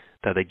thing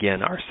that,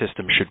 again, our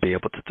system should be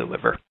able to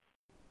deliver.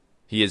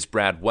 He is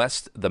Brad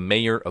West, the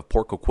mayor of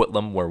Port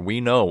Coquitlam, where we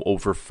know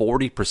over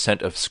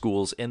 40% of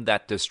schools in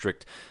that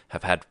district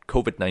have had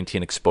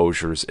COVID-19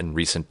 exposures in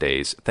recent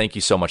days. Thank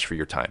you so much for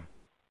your time.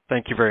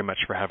 Thank you very much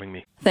for having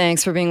me.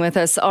 Thanks for being with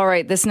us. All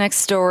right, this next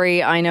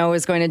story I know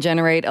is going to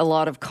generate a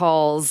lot of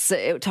calls.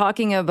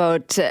 Talking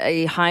about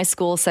a high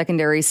school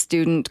secondary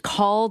student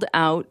called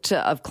out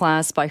of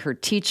class by her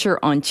teacher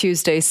on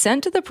Tuesday,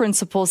 sent to the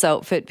principal's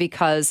outfit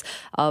because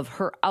of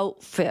her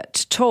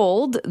outfit,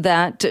 told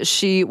that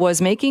she was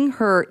making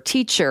her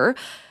teacher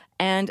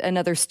and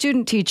another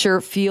student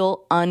teacher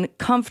feel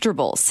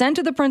uncomfortable. Sent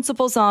to the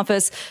principal's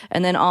office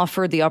and then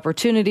offered the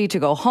opportunity to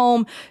go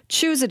home,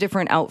 choose a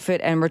different outfit,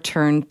 and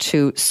return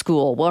to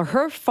school. Well,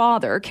 her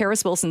father,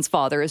 Karis Wilson's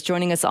father, is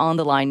joining us on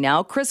the line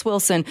now. Chris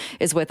Wilson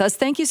is with us.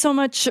 Thank you so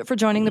much for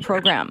joining the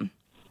program.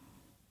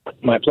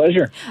 My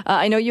pleasure.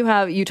 I know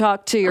you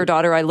talked to your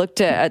daughter. I looked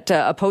at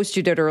a post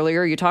you did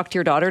earlier. You talked to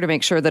your daughter to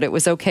make sure that it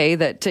was okay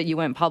that you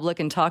went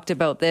public and talked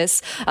about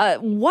this.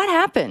 What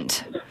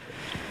happened?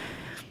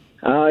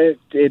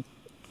 It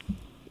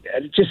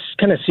just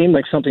kind of seemed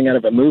like something out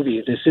of a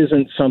movie. This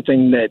isn't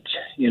something that,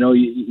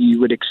 you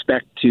would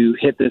expect to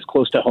hit this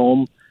close to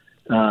home.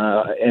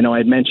 I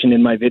had mentioned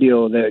in my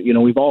video that,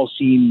 we've all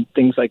seen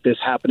things like this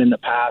happen in the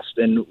past,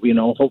 and,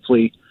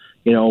 hopefully,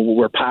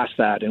 we're past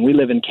that. And we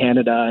live in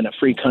Canada and a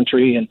free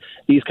country, and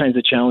these kinds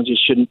of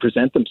challenges shouldn't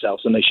present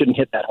themselves, and they shouldn't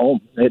hit that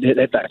home, hit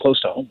that close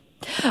to home.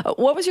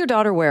 What was your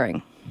daughter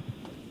wearing?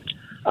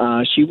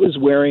 She was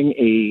wearing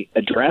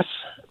a dress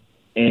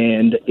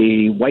and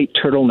a white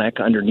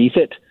turtleneck underneath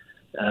it.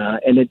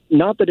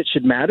 Not that it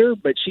should matter,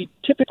 but she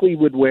typically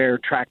would wear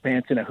track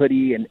pants and a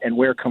hoodie and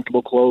wear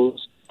comfortable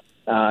clothes.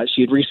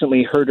 She had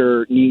recently hurt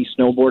her knee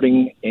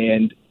snowboarding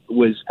and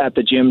was at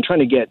the gym trying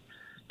to get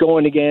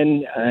going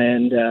again,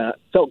 and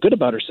felt good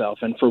about herself.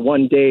 And for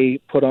one day,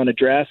 put on a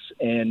dress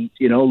and,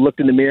 looked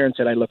in the mirror and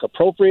said, I look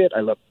appropriate,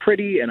 I look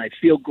pretty, and I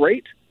feel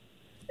great.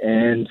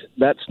 And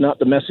that's not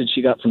the message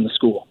she got from the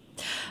school.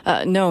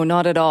 No,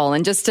 not at all.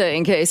 And just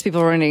in case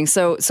people are wondering,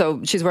 so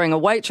she's wearing a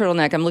white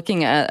turtleneck. I'm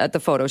looking at the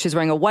photo. She's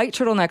wearing a white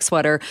turtleneck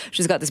sweater.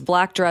 She's got this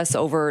black dress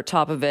over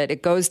top of it.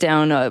 It goes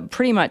down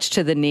pretty much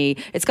to the knee.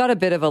 It's got a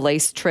bit of a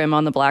lace trim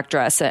on the black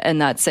dress,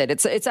 and that's it.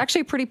 It's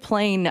actually a pretty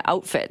plain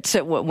outfit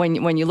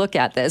when you look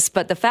at this.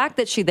 But the fact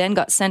that she then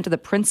got sent to the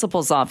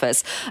principal's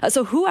office.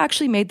 So who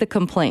actually made the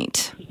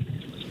complaint?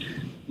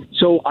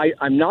 So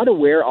I'm not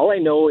aware. All I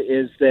know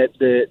is that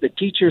the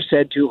teacher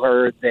said to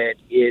her that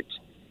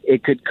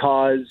it could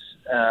cause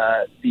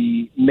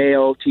the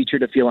male teacher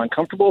to feel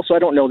uncomfortable. So I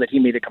don't know that he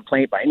made a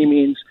complaint by any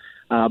means,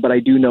 but I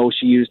do know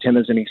she used him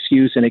as an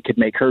excuse, and it could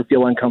make her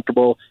feel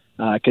uncomfortable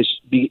because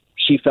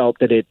she felt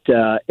that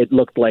it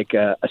looked like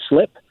a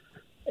slip.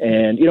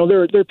 And,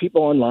 there are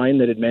people online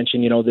that had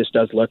mentioned,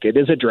 it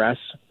is a dress.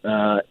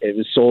 It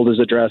was sold as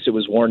a dress. It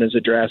was worn as a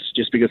dress.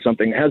 Just because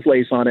something has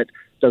lace on it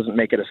doesn't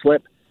make it a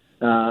slip.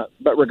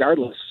 But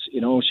regardless,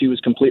 she was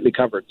completely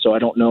covered. So I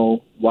don't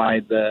know why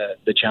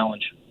the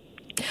challenge.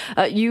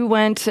 You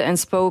went and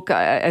spoke,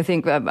 I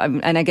think,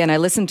 and again, I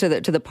listened to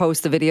the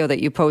post, the video that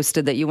you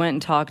posted, that you went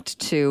and talked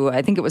to,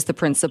 I think it was the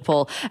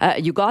principal.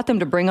 You got them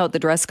to bring out the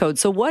dress code.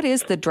 So what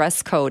is the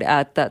dress code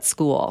at that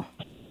school?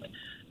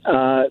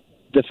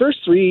 The first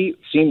three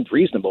seemed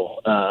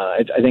reasonable.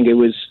 I think it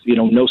was,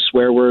 no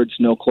swear words,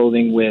 no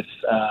clothing with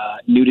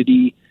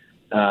nudity,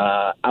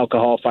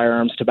 alcohol,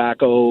 firearms,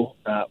 tobacco,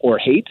 or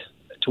hate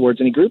towards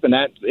any group. And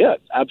that, yeah,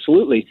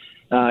 absolutely.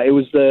 It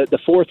was the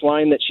fourth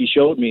line that she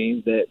showed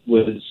me that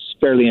was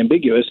fairly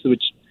ambiguous,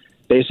 which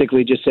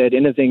basically just said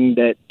anything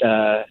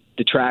that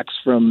detracts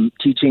from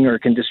teaching or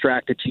can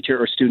distract a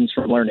teacher or students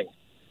from learning.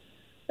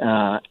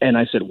 And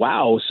I said,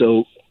 wow,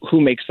 so who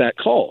makes that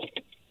call?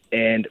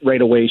 And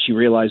right away she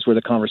realized where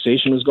the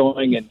conversation was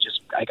going, and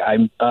just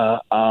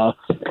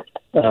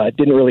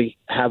didn't really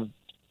have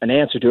an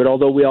answer to it,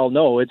 although we all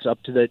know it's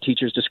up to the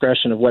teacher's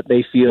discretion of what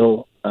they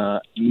feel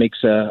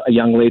makes a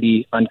young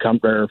lady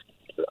uncomfortable,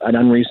 an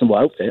unreasonable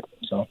outfit.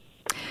 So,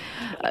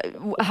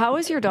 how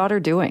is your daughter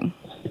doing?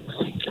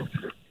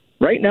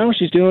 Right now,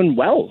 she's doing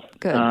well.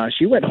 Good.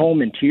 She went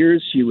home in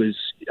tears. She was,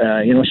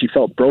 she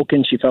felt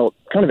broken. She felt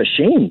kind of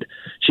ashamed.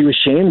 She was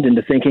shamed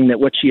into thinking that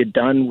what she had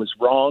done was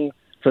wrong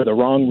for the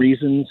wrong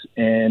reasons.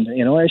 And,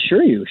 I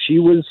assure you, she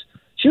was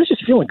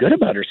just feeling good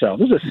about herself.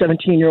 This is a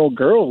 17-year-old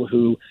girl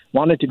who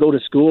wanted to go to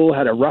school,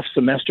 had a rough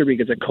semester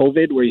because of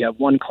COVID, where you have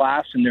one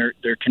class and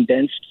they're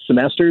condensed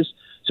semesters.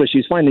 So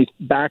she's finally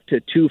back to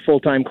 2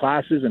 full-time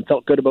classes and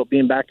felt good about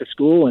being back to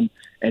school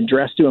and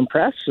dressed to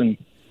impress. And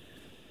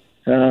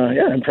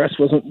impress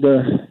wasn't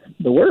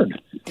the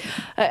word.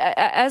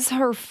 As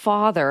her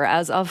father,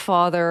 as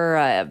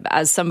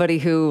somebody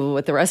who,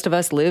 with the rest of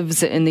us,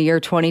 lives in the year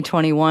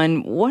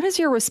 2021, what is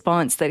your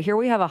response that here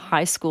we have a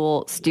high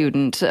school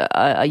student,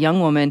 a young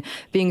woman,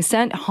 being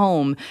sent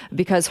home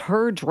because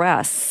her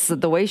dress,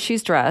 the way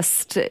she's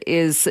dressed,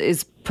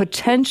 is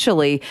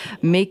potentially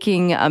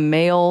making a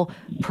male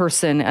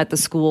person at the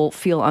school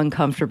feel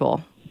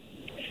uncomfortable?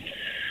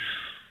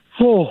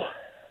 Oh,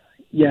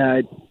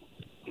 yeah.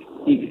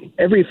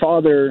 Every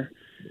father,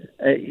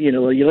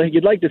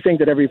 you'd like to think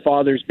that every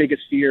father's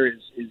biggest fear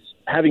is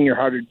having your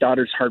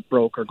daughter's heart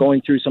broke or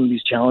going through some of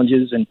these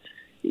challenges. And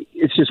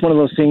it's just one of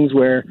those things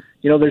where,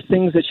 there's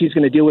things that she's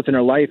going to deal with in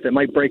her life that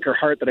might break her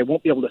heart that I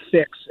won't be able to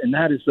fix. And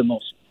that is the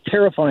most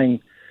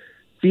terrifying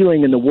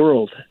feeling in the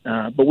world.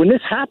 But when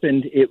this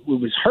happened, it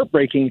was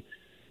heartbreaking,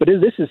 but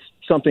this is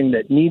something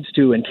that needs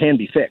to and can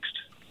be fixed.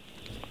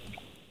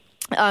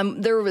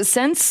 There was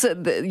sense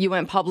that you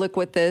went public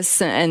with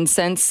this and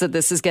sense that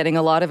this is getting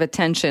a lot of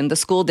attention. The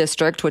school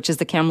district, which is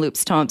the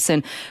Kamloops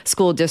Thompson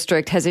School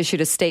District, has issued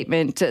a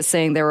statement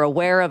saying they're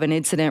aware of an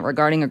incident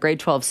regarding a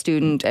grade 12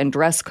 student and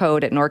dress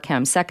code at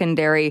Norcam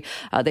Secondary.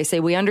 They say,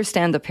 we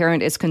understand the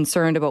parent is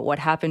concerned about what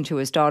happened to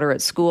his daughter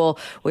at school.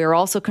 We are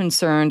also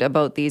concerned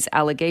about these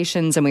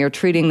allegations and we are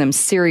treating them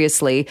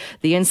seriously.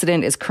 The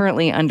incident is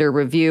currently under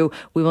review.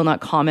 We will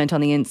not comment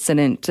on the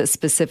incident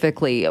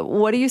specifically.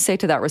 What do you say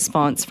to that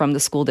response from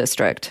the school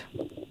district?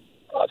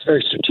 Oh, it's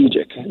very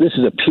strategic. This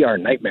is a PR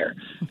nightmare.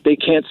 They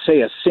can't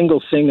say a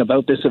single thing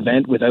about this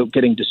event without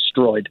getting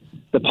destroyed.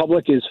 The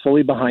public is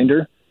fully behind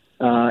her.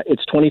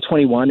 It's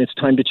 2021. It's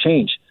time to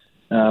change.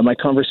 My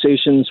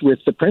conversations with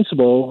the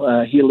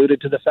principal, he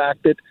alluded to the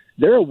fact that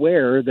they're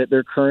aware that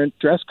their current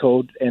dress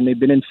code, and they've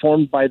been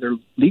informed by their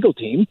legal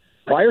team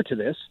prior to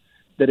this,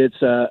 that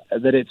it's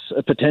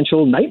a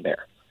potential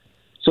nightmare.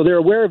 So they're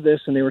aware of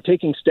this, and they were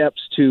taking steps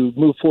to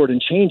move forward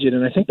and change it.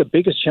 And I think the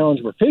biggest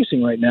challenge we're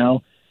facing right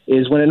now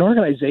is when an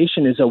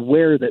organization is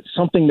aware that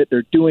something that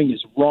they're doing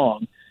is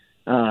wrong,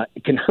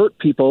 it can hurt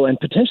people and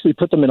potentially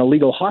put them in a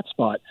legal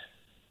hotspot.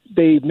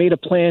 They made a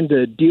plan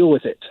to deal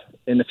with it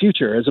in the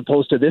future, as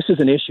opposed to this is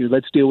an issue,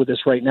 let's deal with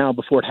this right now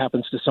before it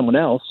happens to someone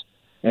else.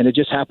 And it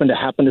just happened to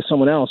happen to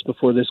someone else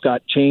before this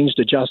got changed,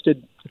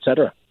 adjusted,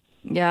 etc.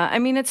 Yeah, I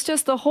mean, it's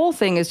just the whole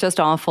thing is just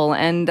awful.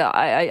 And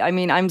I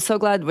mean, I'm so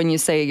glad when you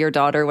say your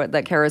daughter,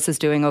 that Karis is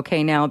doing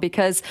okay now,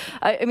 because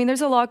I mean,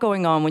 there's a lot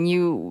going on when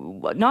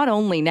you not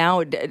only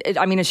now,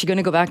 I mean, is she going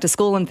to go back to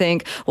school and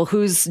think, well,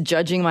 who's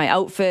judging my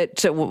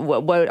outfit?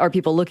 What are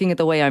people looking at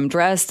the way I'm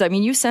dressed? I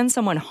mean, you send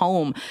someone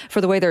home for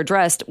the way they're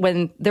dressed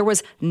when there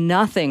was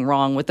nothing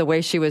wrong with the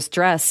way she was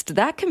dressed.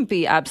 That can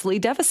be absolutely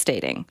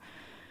devastating.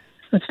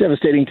 That's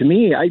devastating to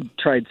me. I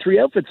tried 3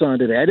 outfits on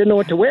today. I didn't know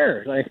what to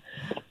wear. Like,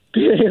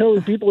 you know,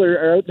 people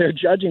are out there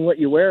judging what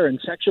you wear and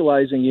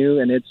sexualizing you,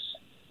 and it's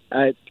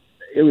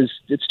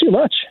too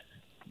much.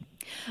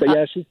 But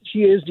yeah,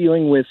 she is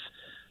dealing with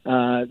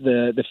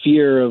the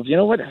fear of, you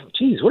know what,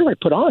 geez, what do I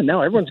put on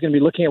now? Everyone's going to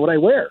be looking at what I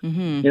wear.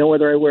 Mm-hmm. You know,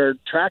 whether I wear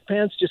track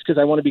pants just because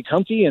I want to be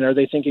comfy, and are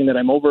they thinking that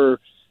I'm over?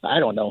 I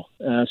don't know.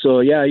 So,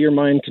 yeah, your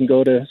mind can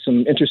go to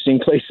some interesting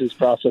places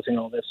processing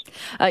all this.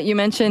 You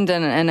mentioned,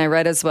 and I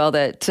read as well,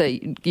 that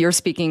you're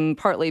speaking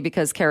partly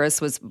because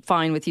Karis was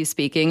fine with you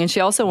speaking, and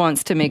she also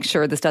wants to make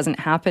sure this doesn't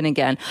happen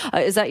again.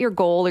 Is that your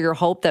goal or your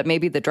hope, that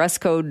maybe the dress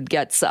code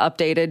gets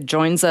updated,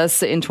 joins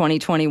us in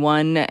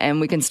 2021,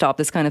 and we can stop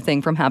this kind of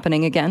thing from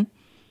happening again?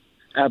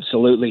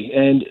 Absolutely.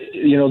 And,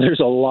 you know, there's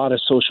a lot of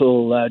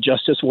social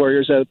justice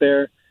warriors out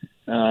there.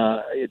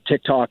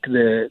 TikTok,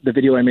 the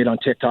video I made on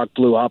TikTok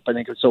blew up. I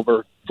think it's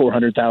over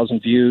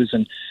 400,000 views,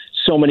 and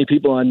so many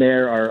people on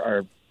there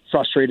are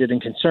frustrated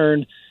and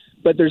concerned.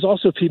 But there's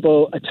also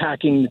people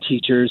attacking the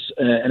teachers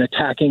and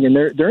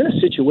they're in a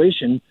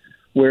situation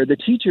where the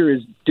teacher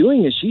is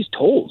doing as she's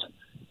told.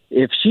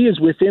 If she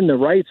is within the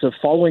rights of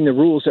following the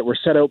rules that were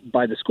set out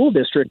by the school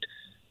district,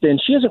 then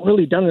she hasn't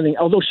really done anything.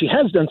 Although she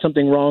has done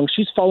something wrong,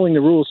 she's following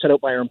the rules set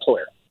out by her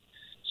employer.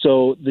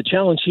 So the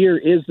challenge here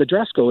is the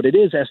dress code. It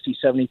is ST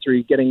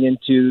 73 getting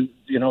into,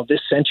 you know,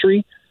 this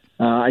century.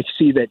 I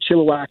see that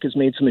Chilliwack has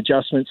made some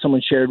adjustments.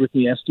 Someone shared with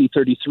me ST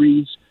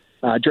 33's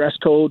dress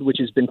code, which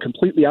has been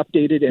completely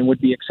updated and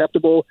would be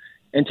acceptable.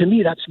 And to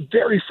me, that's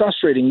very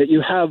frustrating that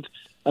you have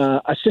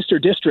a sister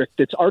district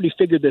that's already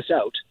figured this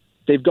out.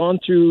 They've gone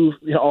through,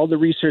 you know, all the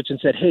research and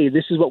said, hey,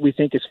 this is what we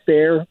think is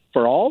fair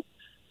for all,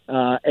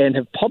 and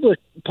have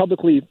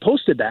publicly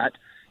posted that.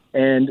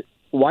 And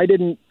why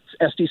didn't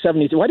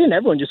SD73, why didn't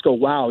everyone just go,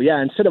 wow,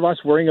 yeah, instead of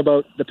us worrying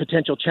about the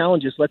potential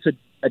challenges, let's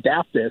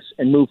adapt this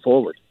and move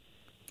forward?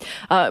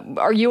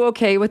 Are you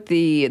okay with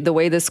the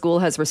way the school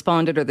has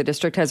responded or the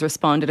district has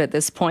responded at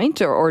this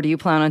point, or do you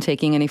plan on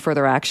taking any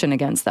further action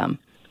against them?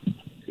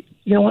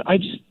 You know what,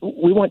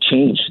 we want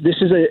change.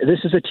 This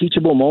is a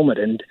teachable moment,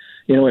 and,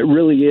 you know, it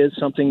really is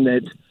something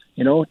that,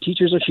 you know,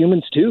 teachers are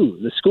humans too.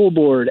 The school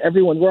board,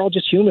 everyone, we're all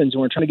just humans,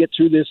 and we're trying to get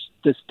through this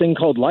thing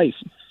called life.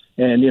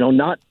 And, you know,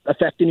 not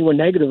affect anyone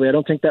negatively. I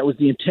don't think that was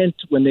the intent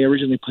when they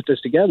originally put this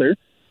together.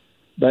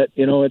 But,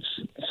 you know, it's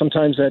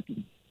sometimes that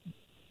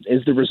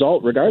is the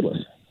result regardless.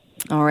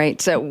 All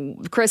right. So,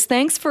 Chris,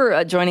 thanks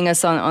for joining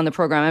us on the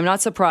program. I'm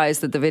not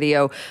surprised that the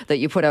video that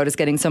you put out is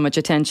getting so much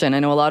attention. I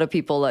know a lot of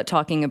people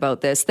talking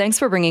about this. Thanks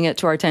for bringing it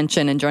to our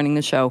attention and joining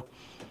the show.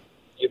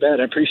 You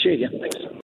bet. I appreciate you. Thanks.